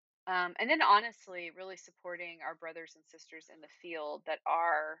and then honestly really supporting our brothers and sisters in the field that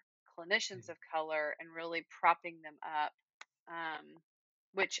are clinicians Mhm. of color and really propping them up, um,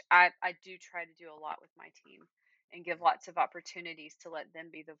 which I do try to do a lot with my team and give lots of opportunities to let them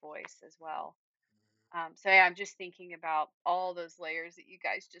be the voice as well. So yeah, I'm just thinking about all those layers that you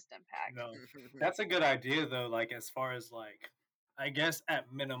guys just unpacked. No, Mhm. that's a good idea though. Like as far as like, I guess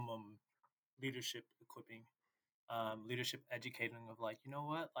at minimum, leadership equipping, leadership educating of like, you know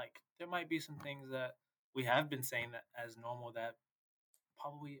what, like there might be some things that we have been saying that as normal that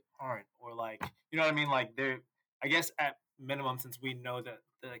probably aren't, or like, you know what I mean? Like there, I guess at minimum, since we know that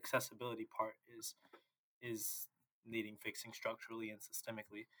the accessibility part is needing fixing structurally and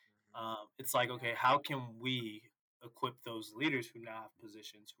systemically. It's like, okay, how can we equip those leaders who now have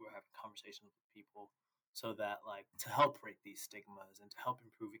positions, who are having conversations with people, so that like to help break these stigmas and to help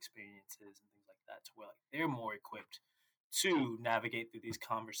improve experiences and things like that, to where like they're more equipped to navigate through these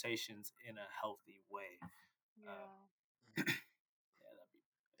conversations in a healthy way. Um, Yeah. yeah, that'd be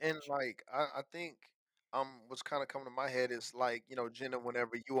And beneficial. like I think what's kind of coming to my head is like, Jenna,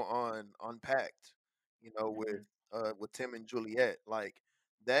 whenever you were on Unpacked, Mhm. with Tim and Juliet, like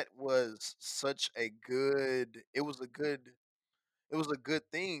that was such a good it was a good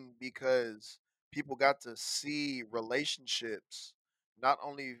thing because people got to see relationships not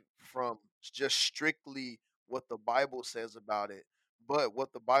only from just strictly what the Bible says about it, but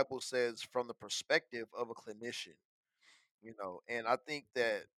what the Bible says from the perspective of a clinician, and I think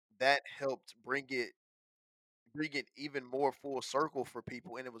that that helped bring it even more full circle for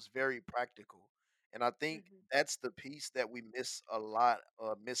people, and it was very practical. And I think Mhm. that's the piece that we miss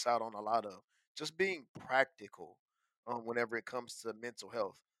out on a lot of, just being practical, whenever it comes to mental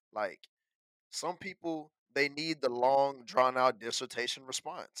health. Like some people, they need the long, drawn out dissertation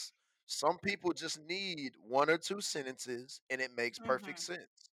response. Some people just need one or two sentences and it makes perfect Mhm.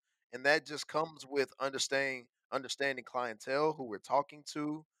 sense. And that just comes with understanding clientele, who we're talking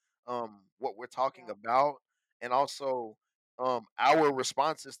to, what we're talking Yeah. about, and also our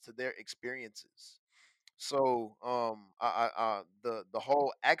responses to their experiences. So the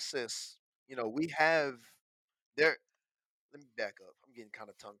whole access, we have there. Let me back up. I'm getting kind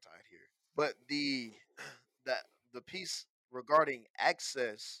of tongue tied here. But that the piece regarding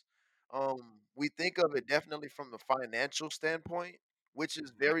access, we think of it definitely from the financial standpoint, which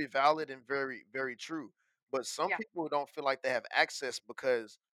is Mhm. very valid and very, very true. But some Yeah. people don't feel like they have access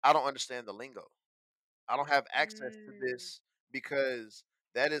because I don't understand the lingo. I don't have access to Mm. this because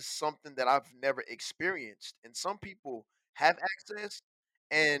that is something that I've never experienced. And some people have access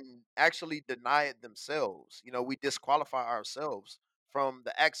and actually deny it themselves. We disqualify ourselves from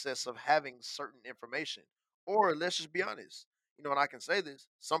the access of having certain information. Or let's just be honest, and I can say this,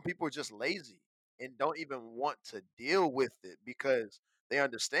 some people are just lazy and don't even want to deal with it because they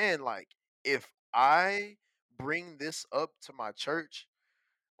understand, like, if I bring this up to my church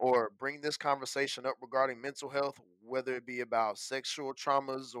or bring this conversation up regarding mental health, whether it be about sexual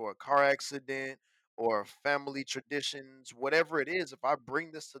traumas or a car accident or family traditions, whatever it is, if I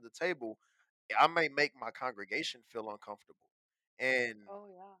bring this to the table, I may make my congregation feel uncomfortable. And Oh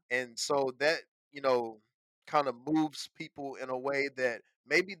yeah. so that, you know, kind of moves people in a way that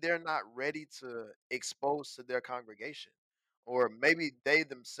maybe they're not ready to expose to their congregation. Or maybe they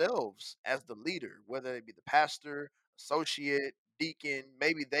themselves, as the leader, whether it be the pastor, associate, deacon,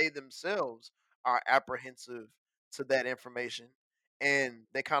 maybe they themselves are apprehensive to that information and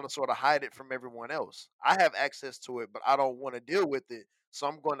they kind of sort of hide it from everyone else. I have access to it, but I don't want to deal with it. So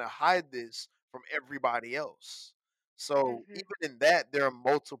I'm going to hide this from everybody else. So Mhm. even in that, there are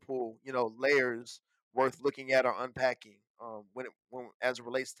multiple, layers worth looking at or unpacking, when as it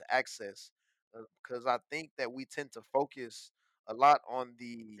relates to access, because I think that we tend to focus a lot on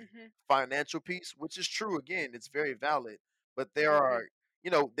the Mhm. financial piece, which is true. Again, it's very valid, but there Mhm. are,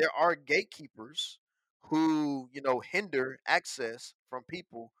 there are gatekeepers who, hinder access from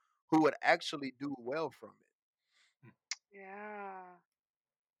people who would actually do well from it. Yeah.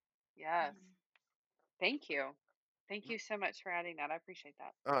 Yes. Mm. Thank you. Thank you so much for adding that. I appreciate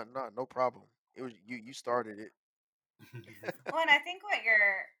that. No problem. It was you. You started it. Well, and I think what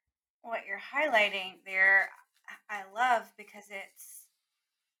you're highlighting there, I love because it's.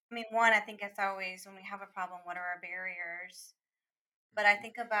 I mean, one, I think it's always when we have a problem, what are our barriers? But I Mhm.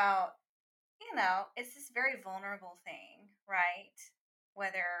 think about, it's this very vulnerable thing, right?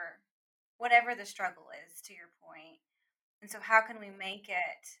 Whether, whatever the struggle is, to your point. And so, how can we make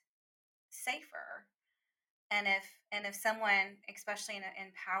it safer? And if someone, especially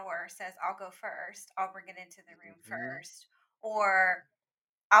in power, says, "I'll go first, I'll bring it into the room Mhm. first," or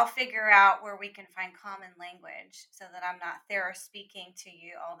I'll figure out where we can find common language so that I'm not there speaking to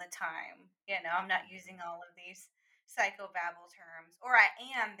you all the time. I'm not using all of these psychobabble terms, or I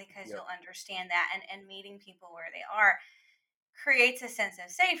am because Yep. you'll understand that. And meeting people where they are creates a sense of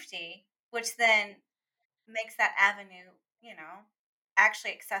safety, which then makes that avenue,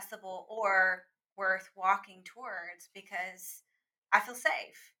 actually accessible or worth walking towards because I feel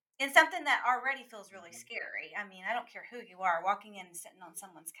safe in something that already feels really Mhm. scary. I mean, I don't care who you are, walking in and sitting on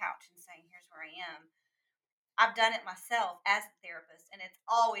someone's couch and saying, "Here's where I am." I've done it myself as a therapist, and it's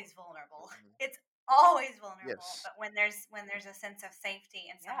always vulnerable. Mhm. It's always vulnerable. Yes. But when there's a sense of safety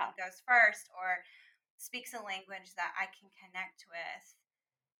and Yeah. someone goes first or speaks a language that I can connect with,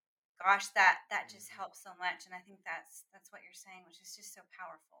 gosh, that just Mhm. helps so much. And I think that's what you're saying, which is just so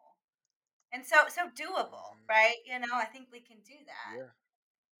powerful and so doable, Mhm. right? I think we can do that. Yeah.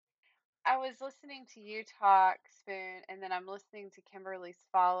 I was listening to you talk, Spoon, and then I'm listening to Kimberly's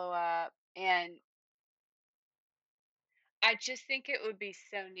follow up. And I just think it would be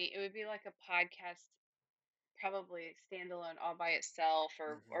so neat. It would be like a podcast, probably standalone all by itself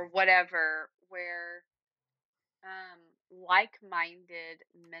or Mhm. whatever, where like-minded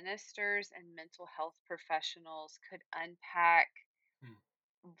ministers and mental health professionals could unpack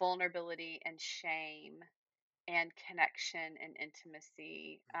vulnerability and shame and connection and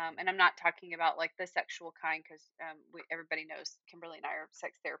intimacy. And Mhm. I'm not talking about like the sexual kind because everybody knows Kimberly and I are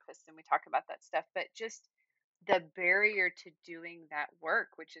sex therapists and we talk about that stuff, but just the barrier to doing that work,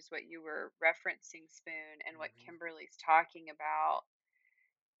 which is what you were referencing, Spoon, and what Mhm. Kimberly's talking about,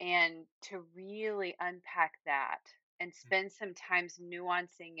 and to really unpack that and spend some times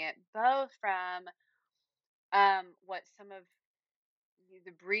nuancing it, both from what some of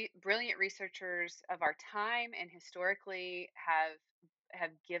the brilliant researchers of our time and historically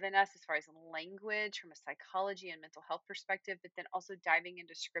have given us as far as language from a psychology and mental health perspective, but then also diving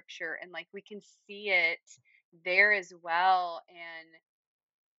into scripture and like we can see it there as well. And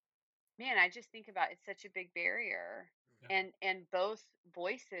man, I just think about it's such a big barrier. Yeah. And both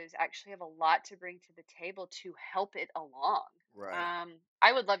voices actually have a lot to bring to the table to help it along. Right.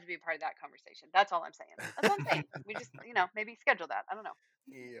 I would love to be a part of that conversation. That's all I'm saying. That's all I'm saying. We just, maybe schedule that. I don't know.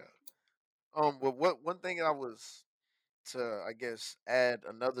 Yeah. Well, what one thing I was to, I guess, add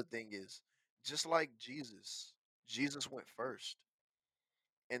another thing is just like Jesus went first,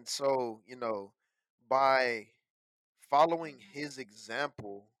 and so by following his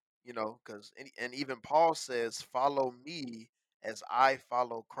example, because and even Paul says, "Follow me as I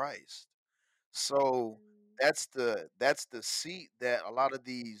follow Christ." So Mm, that's the seat that a lot of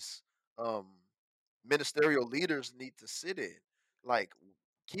these um ministerial leaders need to sit in. Like,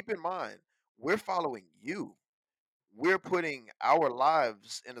 keep in mind, we're following you. We're putting our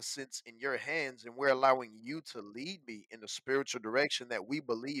lives in a sense in your hands, and we're allowing you to lead me in the spiritual direction that we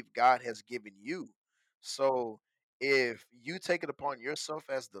believe God has given you. So if you take it upon yourself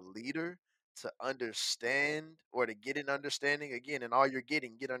as the leader to understand or to get an understanding, again, and all you're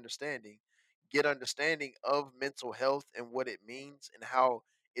getting, get understanding of mental health and what it means and how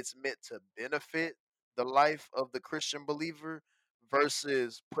it's meant to benefit the life of the Christian believer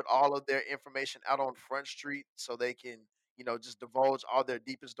versus put all of their information out on Front Street so they can, just divulge all their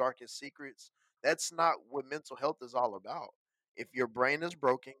deepest, darkest secrets. That's not what mental health is all about. If your brain is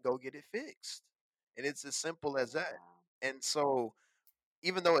broken, go get it fixed. And it's as simple as that. yeah. And so,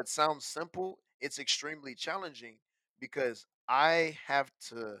 even though it sounds simple, it's extremely challenging because I have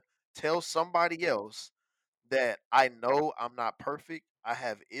to tell somebody else that I know I'm not perfect. I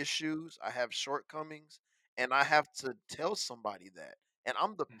have issues, I have shortcomings, and I have to tell somebody that. And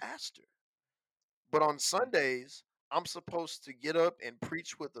I'm the pastor. But on Sundays, I'm supposed to get up and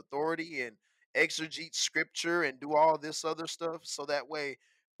preach with authority and exegete scripture and do all this other stuff so that way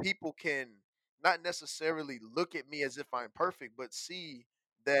people can not necessarily look at me as if I'm perfect, but see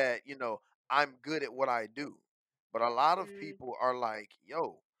that, I'm good at what I do. But a lot of Mm, people are like,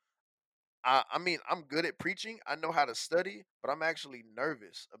 yo, I mean, I'm good at preaching. I know how to study, but I'm actually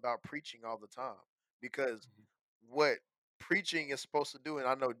nervous about preaching all the time because Mhm. what preaching is supposed to do, and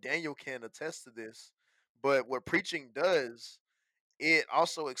I know Daniel can attest to this, but what preaching does, it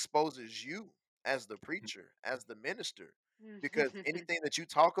also exposes you as the preacher, as the minister, because anything that you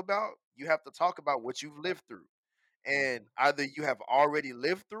talk about, you have to talk about what you've lived through. And Mhm. either you have already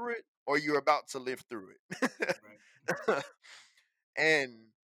lived through it or you're about to live through it. Right. And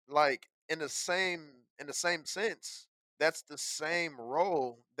like in the same sense, that's the same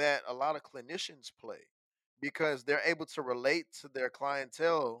role that a lot of clinicians play because they're able to relate to their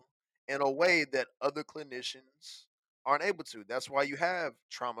clientele in a way that other clinicians aren't able to. That's why you have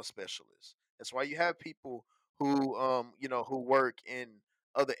trauma specialists. That's why you have people who who work in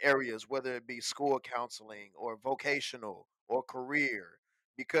other areas, whether it be school counseling or vocational or career,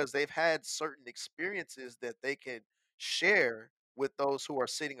 because they've had certain experiences that they can share with those who are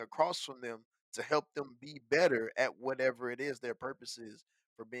sitting across from them to help them be better at whatever it is their purpose is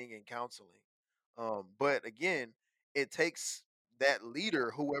for being in counseling. But again, it takes that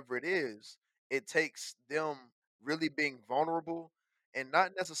leader, whoever it is, it takes them really being vulnerable and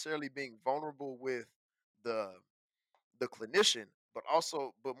not necessarily being vulnerable with the the clinician, but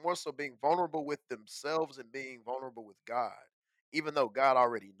more so being vulnerable with themselves and being vulnerable with God. Even though God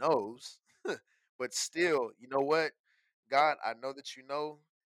already knows, but still, you know what? God, I know that you know,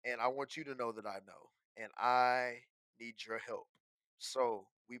 and I want you to know that I know, and I need your help. So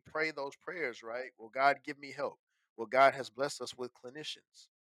we pray those prayers, right? Well, God, give me help. Well, God has blessed us with clinicians.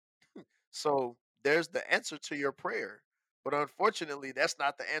 So there's the answer to your prayer. But unfortunately, that's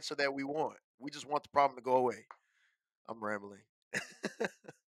not the answer that we want. We just want the problem to go away. I'm rambling.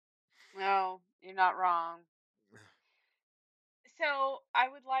 No, you're not wrong. So I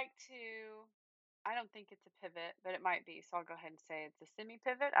would like to. I don't think it's a pivot, but it might be. So I'll go ahead and say it's a semi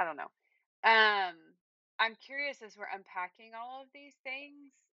pivot. I don't know. Um, I'm curious as we're unpacking all of these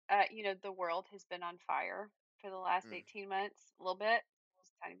things. The world has been on fire for the last Mm, 18 months, a little bit,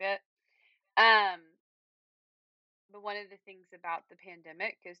 just a tiny bit. Um, but one of the things about the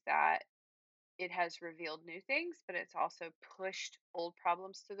pandemic is that it has revealed new things, but it's also pushed old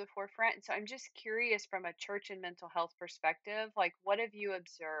problems to the forefront. And so I'm just curious from a church and mental health perspective, like what have you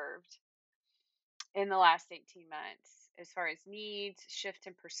observed in the last 18 months as far as needs, shift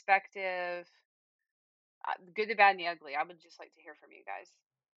in perspective, the good, the bad, and the ugly? I would just like to hear from you guys.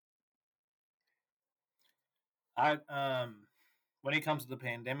 I When it comes to the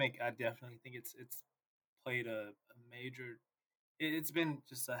pandemic, I definitely think it's played a major. It's been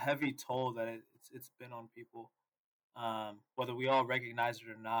just a heavy toll that it's been on people, whether we all recognize it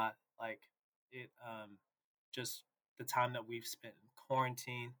or not. Like it, just the time that we've spent in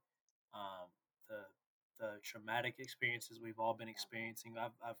quarantine, um, the traumatic experiences we've all been Yeah. experiencing.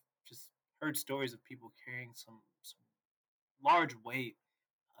 I've just heard stories of people carrying some large weight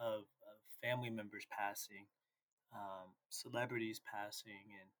of family members passing, celebrities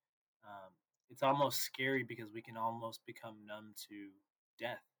passing, and it's almost scary because we can almost become numb to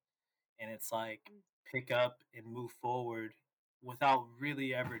death, and it's like Mm. pick up and move forward without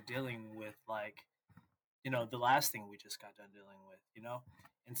really ever dealing with like the last thing we just got done dealing with.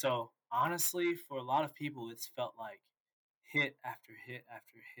 And so honestly, for a lot of people, it's felt like hit after hit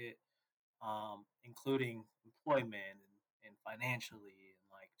after hit, including employment and financially, and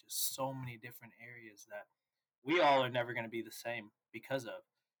like just so many different areas that we all are never going to be the same because of.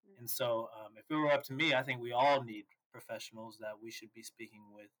 And Mm. so, if it were up to me, I think we all need professionals that we should be speaking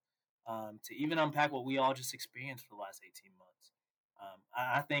with, to even unpack what we all just experienced for the last 18 months.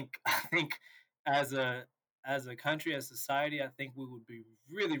 I think I think as a country, as society, I think we would be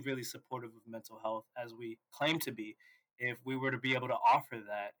really, really supportive of mental health as we claim to be, if we were to be able to offer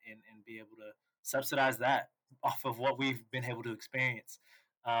that and be able to subsidize that off of what we've been able to experience.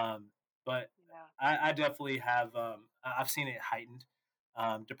 Um, but Yeah. I definitely have. I've seen it heightened,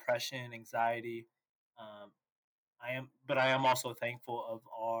 depression, anxiety. Um, I am also thankful of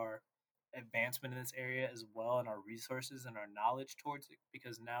our advancement in this area as well, and our resources and our knowledge towards it,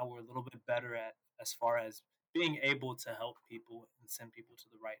 because now we're a little bit better at as far as being able to help people and send people to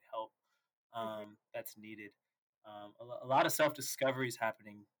the right help, Hmm. that's needed. A lot of self discovery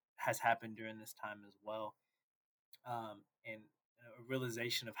has happened during this time as well, and a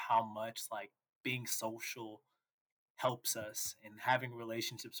realization of how much like being social helps us, and having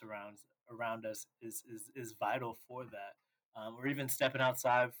relationships around us is vital for that, or even stepping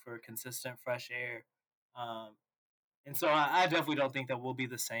outside for consistent fresh air. Um, and so I definitely don't think that we'll be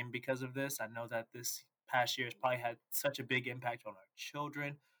the same because of this. I know that this past year has probably had such a big impact on our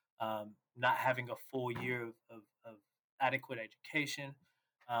children, not having a full year of adequate education,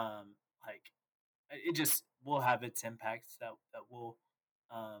 like it just will have its impacts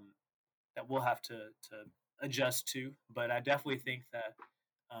um, that we'll have to adjust to. But I definitely think that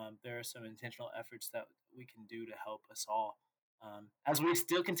there are some intentional efforts that we can do to help us all as we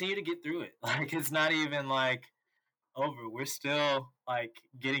still continue to get through it. Like it's not even like over. We're still like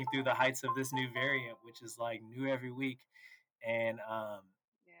getting through the heights of this new variant, which is like new every week. And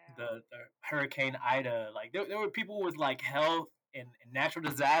Yeah. the Hurricane Ida, like there were people with like health and natural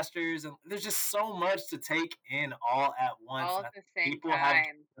disasters, and there's just so much to take in all at once. All And at I the think same people have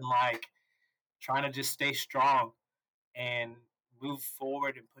time. been like trying to just stay strong and move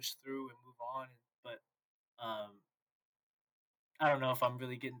forward and push through and move on. But um, I don't know if I'm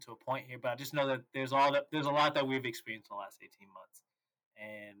really getting to a point here, but I just know that there's a lot that we've experienced in the last 18 months,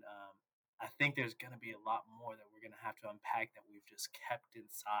 and I think there's going to be a lot more that we're going to have to unpack that we've just kept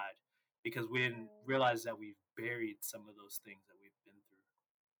inside because we didn't Mm. realize that we've buried some of those things that we've been through.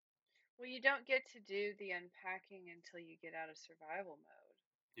 Well, you don't get to do the unpacking until you get out of survival mode.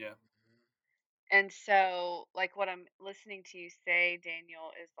 Yeah. Mhm. And so, like, what I'm listening to you say,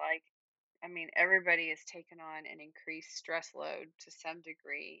 Daniel, is like, I mean, everybody has taken on an increased stress load to some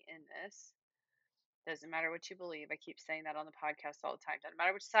degree in this. Doesn't matter what you believe. I keep saying that on the podcast all the time. Doesn't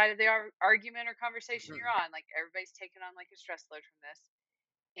matter which side of the argument or conversation you're on. Like, everybody's taken on like a stress load from this.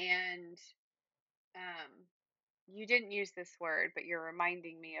 And um, you didn't use this word, but you're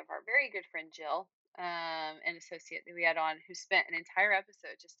reminding me of our very good friend Jill, an associate that we had on, who spent an entire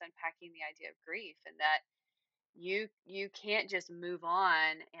episode just unpacking the idea of grief, and that you can't just move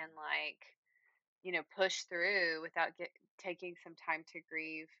on and like push through without taking some time to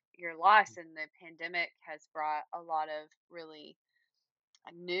grieve your loss. And the pandemic has brought a lot of really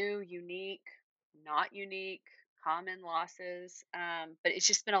new, unique, not unique, common losses. But it's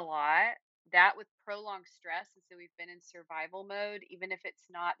just been a lot. That with prolonged stress. And so we've been in survival mode, even if it's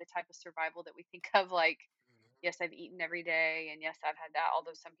not the type of survival that we think of like, yes, I've eaten every day. And yes, I've had that.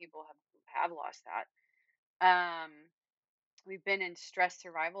 Although some people have lost that. Um, we've been in stress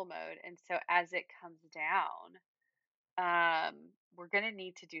survival mode. And so as it comes down, we're going to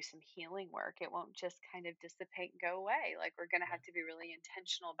need to do some healing work. It won't just kind of dissipate and go away. Like, we're going to have to be really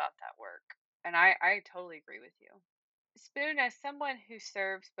intentional about that work. And I totally agree with you. Spoon, as someone who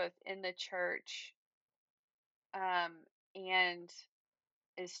serves both in the church um, and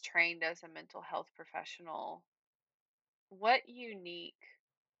is trained as a mental health professional, what unique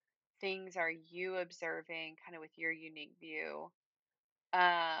things are you observing, kind of with your unique view,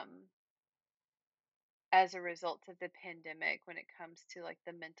 um, as a result of the pandemic when it comes to like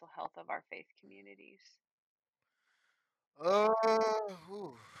the mental health of our faith communities?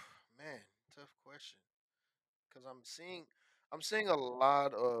 Whew, man, tough question. Because I'm seeing a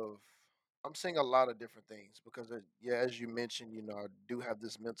lot of, I'm seeing a lot of different things. Because yeah, as you mentioned, I do have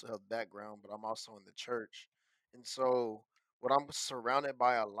this mental health background, but I'm also in the church, and so what I'm surrounded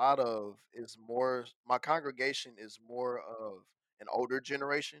by a lot of is more. My congregation is more of an older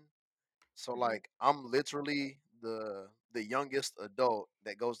generation. So Hmm. like I'm literally the youngest adult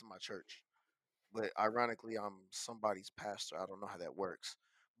that goes to my church, but ironically I'm somebody's pastor. I don't know how that works.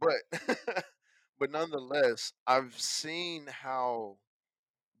 But but nonetheless, I've seen how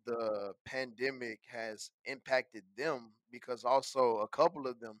the pandemic has impacted them because also a couple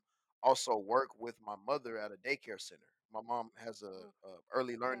of them also work with my mother at a daycare center. My mom has Oh, a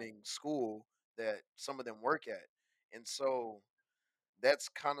early yeah. learning school that some of them work at. And so that's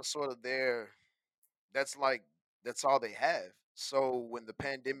kind of sort of that's like that's all they have. So when the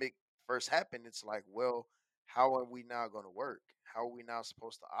pandemic first happened, it's like, well, how are we now going to work? How are we now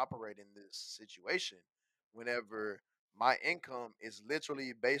supposed to operate in this situation whenever my income is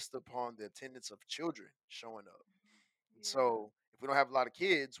literally based upon the attendance of children showing up? And Yeah. so if we don't have a lot of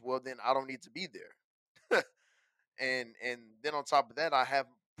kids, well then I don't need to be there. And then on top of that, I have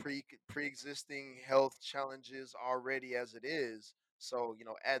pre-existing health challenges already as it is. So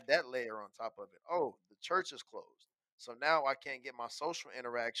add that layer on top of it. Oh, the church is closed, so now I can't get my social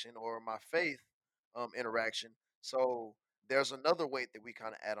interaction or my faith interaction. So there's another weight that we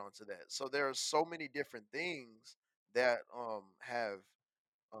kind of add on to that. So there are so many different things that have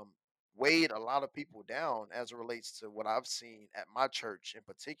um, weighed a lot of people down as it relates to what I've seen at my church in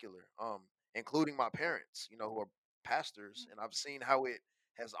particular, including my parents, who are pastors, and I've seen how it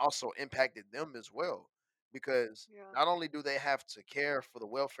has also impacted them as well. Because Yeah. not only do they have to care for the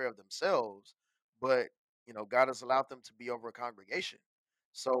welfare of themselves, but God has allowed them to be over a congregation.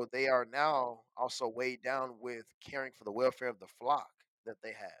 So they are now also weighed down with caring for the welfare of the flock that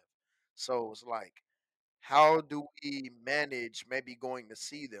they have. So it's like, how do we manage maybe going to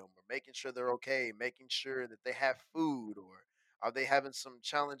see them or making sure they're okay, making sure that they have food, or Are they having some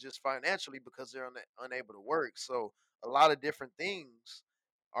challenges financially because they're unable to work? So a lot of different things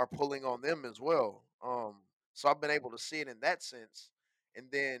are pulling on them as well. So I've been able to see it in that sense. And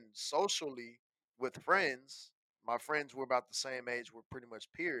then socially with friends, my friends were about the same age, we're pretty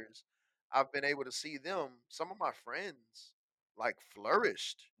much peers. I've been able to see them, some of my friends like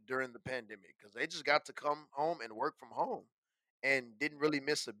flourished during the pandemic because they just got to come home and work from home and didn't really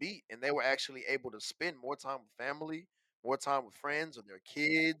miss a beat. And they were actually able to spend more time with family, more time with friends or their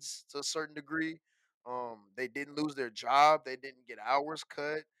kids to a certain degree. They didn't lose their job. They didn't get hours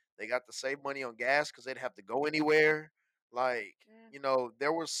cut. They got to save money on gas because they'd have to go anywhere. Like, Mm,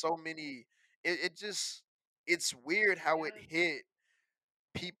 there were so many. It just, it's weird how it yeah. hit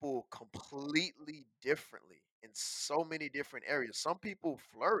people completely differently in so many different areas. Some people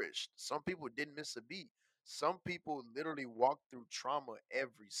flourished, some people didn't miss a beat. Some people literally walked through trauma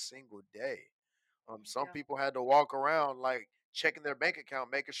every single day. Some Yeah. people had to walk around like checking their bank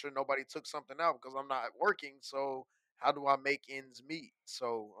account, making sure nobody took something out because I'm not working. So how do I make ends meet?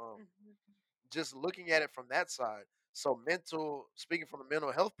 So Mhm. just looking at it from that side. So speaking from a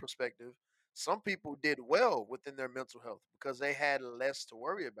mental health perspective, some people did well within their mental health because they had less to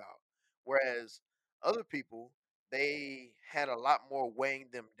worry about. Whereas other people, they had a lot more weighing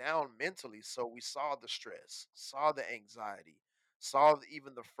them down mentally. So we saw the stress, saw the anxiety, saw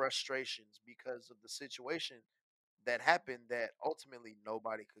even the frustrations because of the situation that happened that ultimately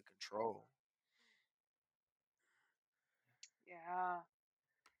nobody could control. Yeah.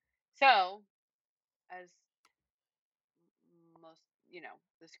 So, as most,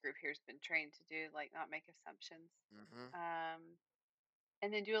 this group here has been trained to do, like not make assumptions, Hmm. um,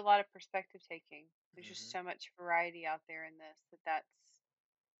 and then do a lot of perspective taking. There's just Hmm. so much variety out there in this that's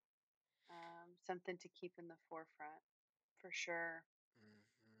something to keep in the forefront for sure.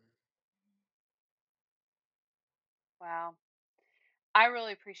 Hmm. Wow. I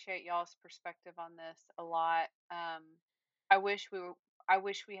really appreciate y'all's perspective on this a lot. I wish we were. I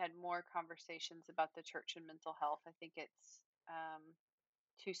wish we had more conversations about the church and mental health. I think it's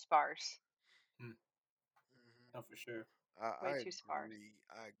too sparse, Mm, Hmm. no, for sure. way I too sparse. agree.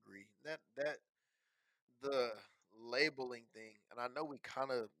 I agree. That the labeling thing, and I know we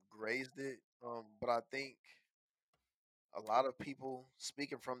kind of grazed it, but I think a lot of people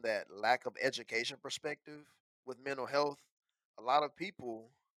speaking from that lack of education perspective with mental health, a lot of people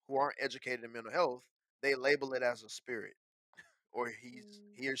who aren't educated in mental health, they label it as a spirit, or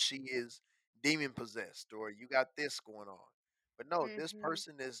Mm. he or she is demon possessed, or you got this going on. But no, this Mhm.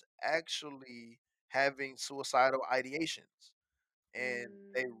 person is actually having suicidal ideations, and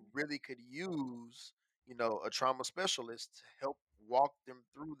they Mm. really could use, a trauma specialist to help walk them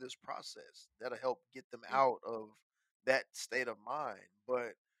through this process. That'll help get them Mm. out of that state of mind.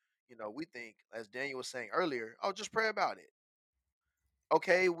 But we think, as Daniel was saying earlier, oh, just pray about it.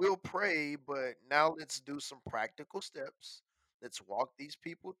 Okay, we'll pray, but now let's do some practical steps. Let's walk these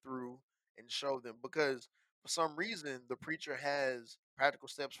people through and show them, because for some reason the preacher has practical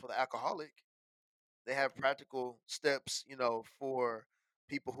steps for the alcoholic. They have practical steps, for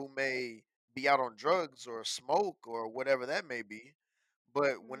people who may be out on drugs or smoke or whatever that may be.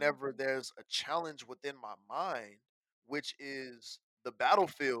 But whenever Mhm. there's a challenge within my mind, which is the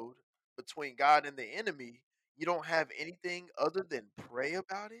battlefield between God and the enemy, you don't have anything other than pray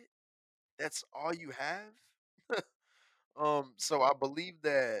about it. That's all you have. So I believe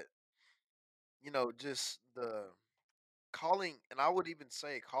that, just the calling, and I would even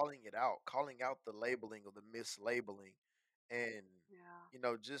say calling it out, calling out the labeling or the mislabeling, and Yeah.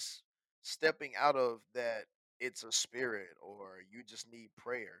 just stepping out of that, it's a spirit or you just need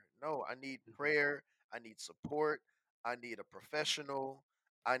prayer. No, I need Mhm. prayer, I need support, I need a professional,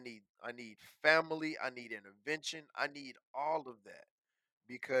 I need family, I need intervention, I need all of that,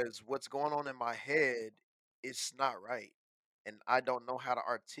 because what's going on in my head is not right, and I don't know how to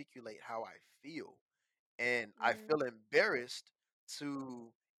articulate how I feel, and I Mm. feel embarrassed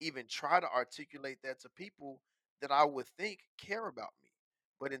to even try to articulate that to people that I would think care about me.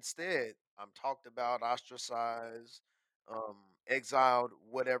 But instead, I'm talked about, ostracized, exiled,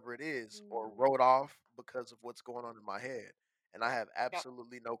 whatever it is, or Mm. wrote off because of what's going on in my head. And I have Yep.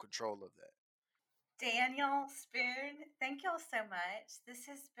 absolutely no control of that. Daniel, Spoon, thank y'all so much. This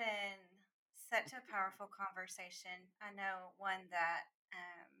has been such a powerful conversation. I know one that,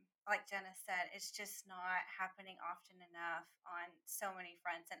 like Jenna said, it's just not happening often enough on so many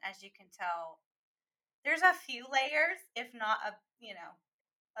fronts. And as you can tell, there's a few layers, if not a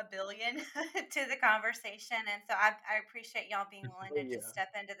billion to the conversation. And so I appreciate y'all being willing Oh to yeah. just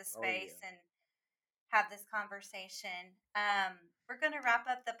step into the Oh yeah. space and have this conversation. We're going to wrap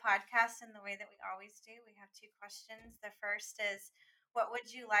up the podcast in the way that we always do. We have two questions. The first is, what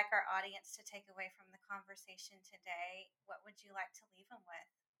would you like our audience to take away from the conversation today? What would you like to leave them with?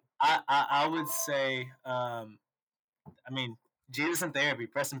 I would say, I mean, Jesus in Therapy.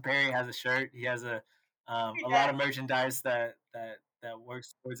 Preston Perry has a shirt. He has a lot of Yes. merchandise that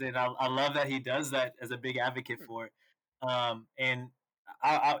works towards it. I love that he does that as a big advocate Hmm. for it. And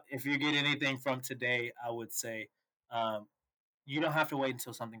if you get anything from today, I would say um, you don't have to wait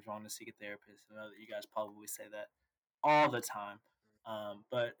until something's wrong to seek a therapist. I know that you guys probably say that all the time,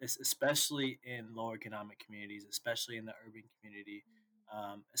 but it's especially in lower economic communities, especially in the urban community,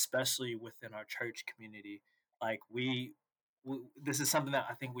 especially within our church community. Like this is something that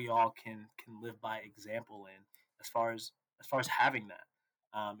I think we all can live by example in, as far as having that.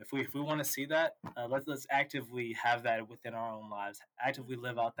 If we want to see that, let's actively have that within our own lives. Actively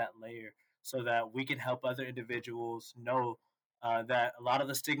live out that layer so that we can help other individuals know that a lot of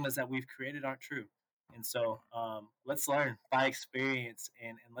the stigmas that we've created aren't true. And so let's learn by experience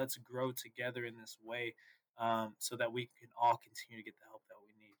and let's grow together in this way so that we can all continue to get the help that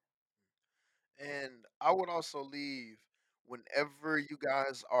we need. And I would also leave, whenever you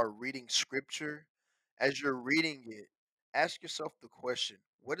guys are reading scripture, as you're reading it, ask yourself the question,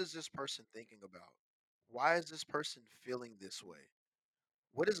 what is this person thinking about? Why is this person feeling this way?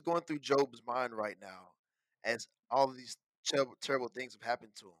 What is going through Job's mind right now as all of these terrible things have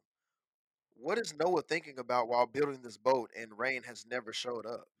happened to him? What is Noah thinking about while building this boat and rain has never showed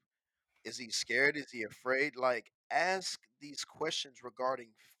up? Is he scared? Is he afraid? Like, ask these questions regarding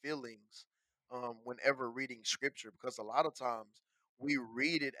feelings whenever reading scripture, because a lot of times we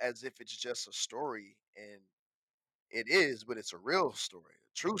read it as if it's just a story, and it is, but it's a real story,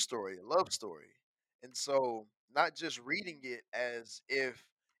 a true story, a love story. And so, not just reading it as if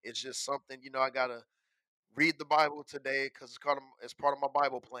it's just something, I got to read the Bible today because it's part of my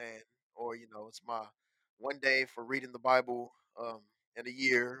Bible plan, or it's my one day for reading the Bible in a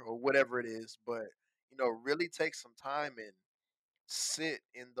year or whatever it is. But really take some time and sit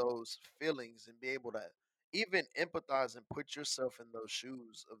in those feelings and be able to even empathize and put yourself in those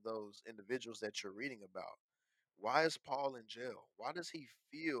shoes of those individuals that you're reading about. Why is Paul in jail? Why does he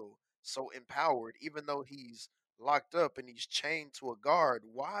feel so empowered even though he's locked up and he's chained to a guard?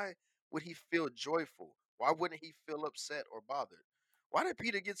 Why would he feel joyful? Why wouldn't he feel upset or bothered? Why did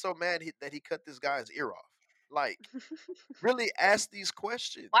Peter get so mad that he cut this guy's ear off? Like, really ask these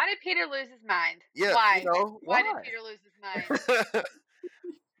questions. Why did Peter lose his mind? Yeah, Why? Why did Why? Peter lose his mind?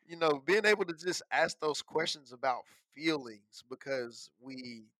 being able to just ask those questions about feelings, because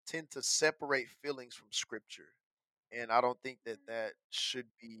we tend to separate feelings from scripture. And I don't think that that should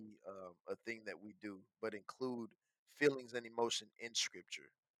be a thing that we do, but include feelings and emotion in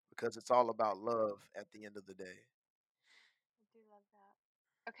scripture, because it's all about love at the end of the day. I do love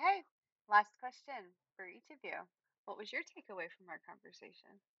that. Okay, last question for each of you. What was your takeaway from our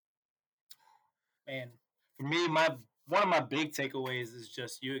conversation? Man, for me, my one of my big takeaways is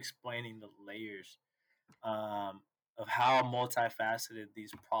just you explaining the layers um, of how multifaceted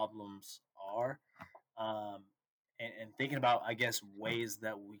these problems are, um, and thinking about, I guess, ways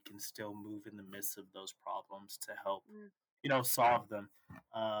that we can still move in the midst of those problems to help, Mm, solve them.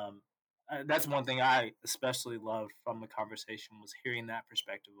 Um, that's one thing I especially loved from the conversation was hearing that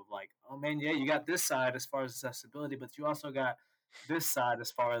perspective of like, oh man, yeah, you got this side as far as accessibility, but you also got this side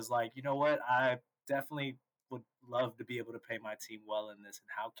as far as like, you know what, I definitely would love to be able to pay my team well in this, and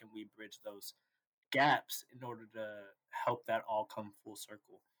how can we bridge those gaps in order to help that all come full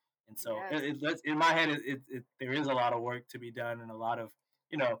circle. And so yes. in my head, there is a lot of work to be done and a lot of,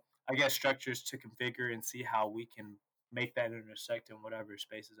 I guess, structures to configure and see how we can make that intersect in whatever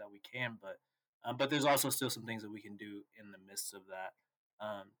spaces that we can. But there's also still some things that we can do in the midst of that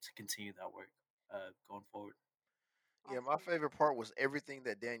to continue that work going forward. Yeah, my Awesome. favorite part was everything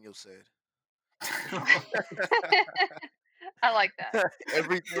that Daniel said. I like that.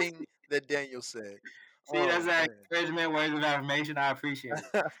 Everything that Daniel said. See, that's Oh that man. encouragement, words of affirmation. I appreciate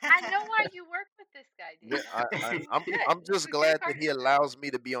I know why you work with this guy, Yeah, Daniel. This is I'm good. I'm This is just a good glad that he partnership. allows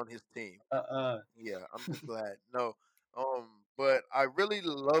me to be on his team. uh, Yeah, I'm just glad. No, but I really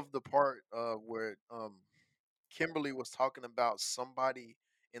love the part where Kimberly was talking about somebody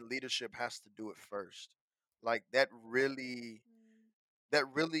in leadership has to do it first. Like Mm, that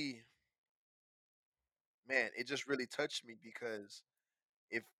really, man, it just really touched me, because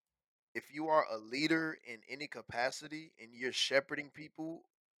if if you are a leader in any capacity and you're shepherding people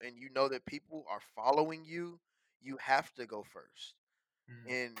and you know that people are following you, you have to go first. mm,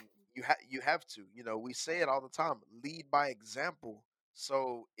 And you have to, we say it all the time, lead by example.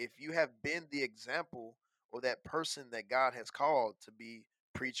 So if you have been the example or that person that God has called to be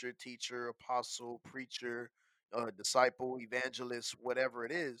preacher, teacher, apostle, preacher, disciple, evangelist, whatever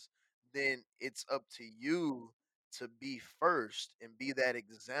it is, then it's up to you to be first and be that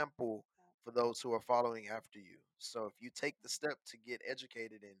example for those who are following after you. So if you take the step to get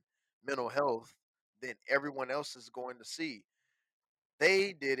educated in mental health, then everyone else is going to see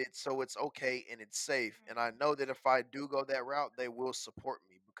they did it, so it's okay and it's safe. And I know that if I do go that route, they will support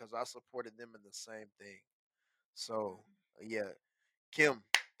me because I supported them in the same thing. So, yeah, Kim,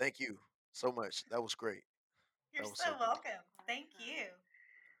 thank you so much. That was great. You're That was so so good. welcome. Thank you.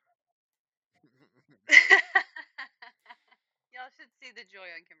 Y'all should see the joy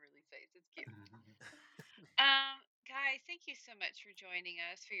on Kimberly's face. It's cute. Guys, thank you so much for joining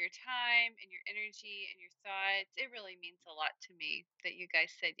us, for your time and your energy and your thoughts. It really means a lot to me that you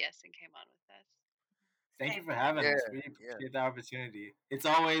guys said yes and came on with us. Thank you Same for here. having Yeah, us. We yeah, appreciate the opportunity. It's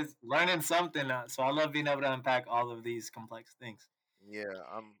always learning something. So I love being able to unpack all of these complex things. yeah.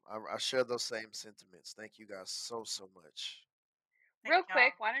 I share those same sentiments. Thank you guys so much. Thank Real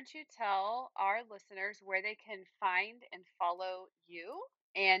quick, y'all. why don't you tell our listeners where they can find and follow you?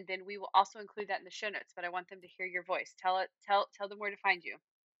 And then we will also include that in the show notes, but I want them to hear your voice. Tell them where to find you.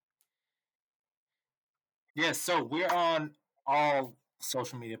 Yes, so we're on all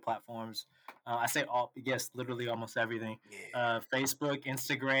social media platforms. I say all, yes, literally almost everything. Yeah, Facebook,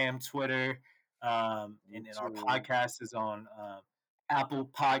 Instagram, Twitter, and our YouTube, podcast is on Apple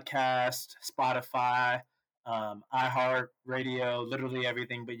Podcast, Spotify, iHeart Radio, literally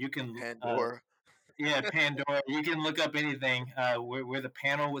everything. But you can, Pandora. yeah, Pandora. You can look up anything. We're the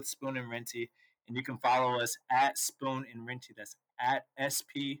panel with Spoon and Renty, and you can follow us at Spoon and Renty. That's at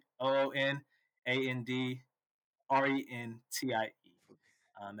SPOONANDRENTIE.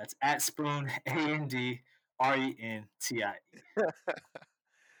 That's at Spoon ANDRENTIE. And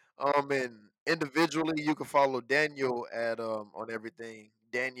individually, you can follow Daniel at on everything.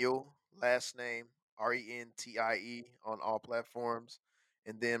 Daniel, last name RENTIE on all platforms,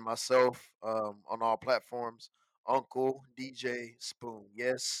 and then myself on all platforms. Uncle DJ Spoon.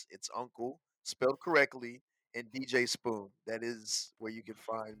 Yes, it's Uncle spelled correctly, and DJ Spoon. That is where you can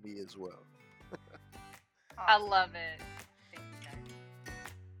find me as well. I Awesome. love it. Thank you, guys.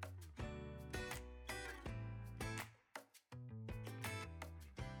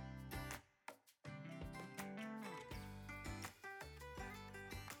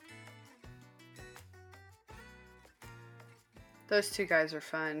 Those two guys are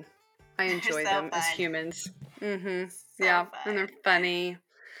fun. I enjoy so them as fun. humans. Mm-hmm. So Yeah, and they're fun. funny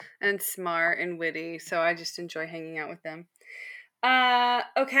and smart and witty, so I just enjoy hanging out with them.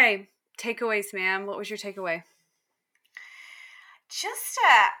 Okay, takeaways, ma'am. What was your takeaway? Just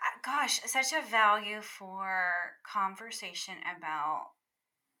gosh, such a value for conversation about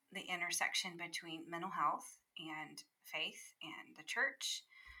the intersection between mental health and faith and the church.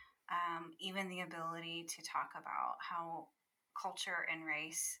 Even the ability to talk about how culture and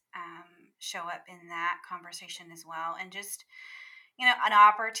race show up in that conversation as well, and just an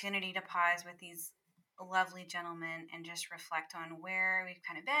opportunity to pause with these lovely gentlemen and just reflect on where we've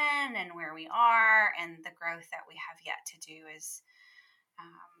kind of been and where we are and the growth that we have yet to do as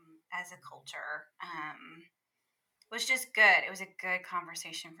a culture. Was just good. It was a good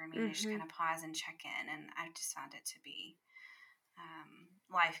conversation for me to just kind of pause and check in, and I just found it to be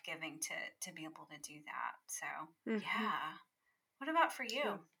life giving to be able to do that. So yeah. What about for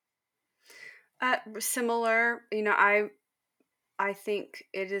you? Similar. I think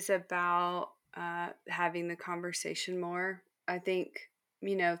it is about having the conversation more. I think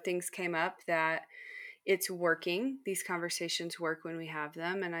things came up that it's working. These conversations work when we have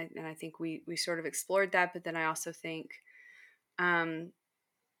them, and I think we sort of explored that. But then I also think, who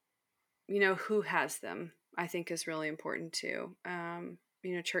has them, I think is really important too.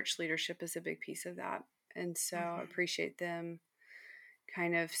 Church leadership is a big piece of that, and so I appreciate them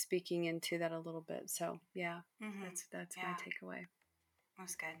kind of speaking into that a little bit. So yeah, that's my takeaway.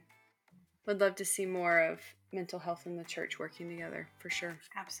 That's good. Would love to see more of mental health and the church working together, for sure.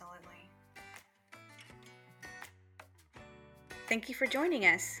 Absolutely. Thank you for joining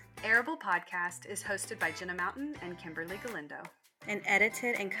us. Arable Podcast is hosted by Jenna Mountain and Kimberly Galindo. And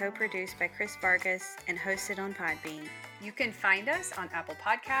edited and co-produced by Chris Vargas and hosted on Podbean. You can find us on Apple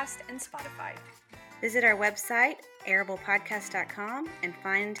Podcast and Spotify. Visit our website, arablepodcast.com, and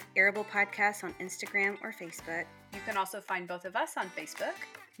find Arable Podcast on Instagram or Facebook. You can also find both of us on Facebook.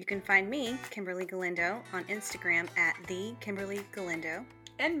 You can find me, Kimberly Galindo, on Instagram at the Kimberly Galindo.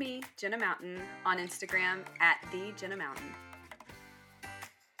 And me, Jenna Mountain, on Instagram at the Jenna Mountain.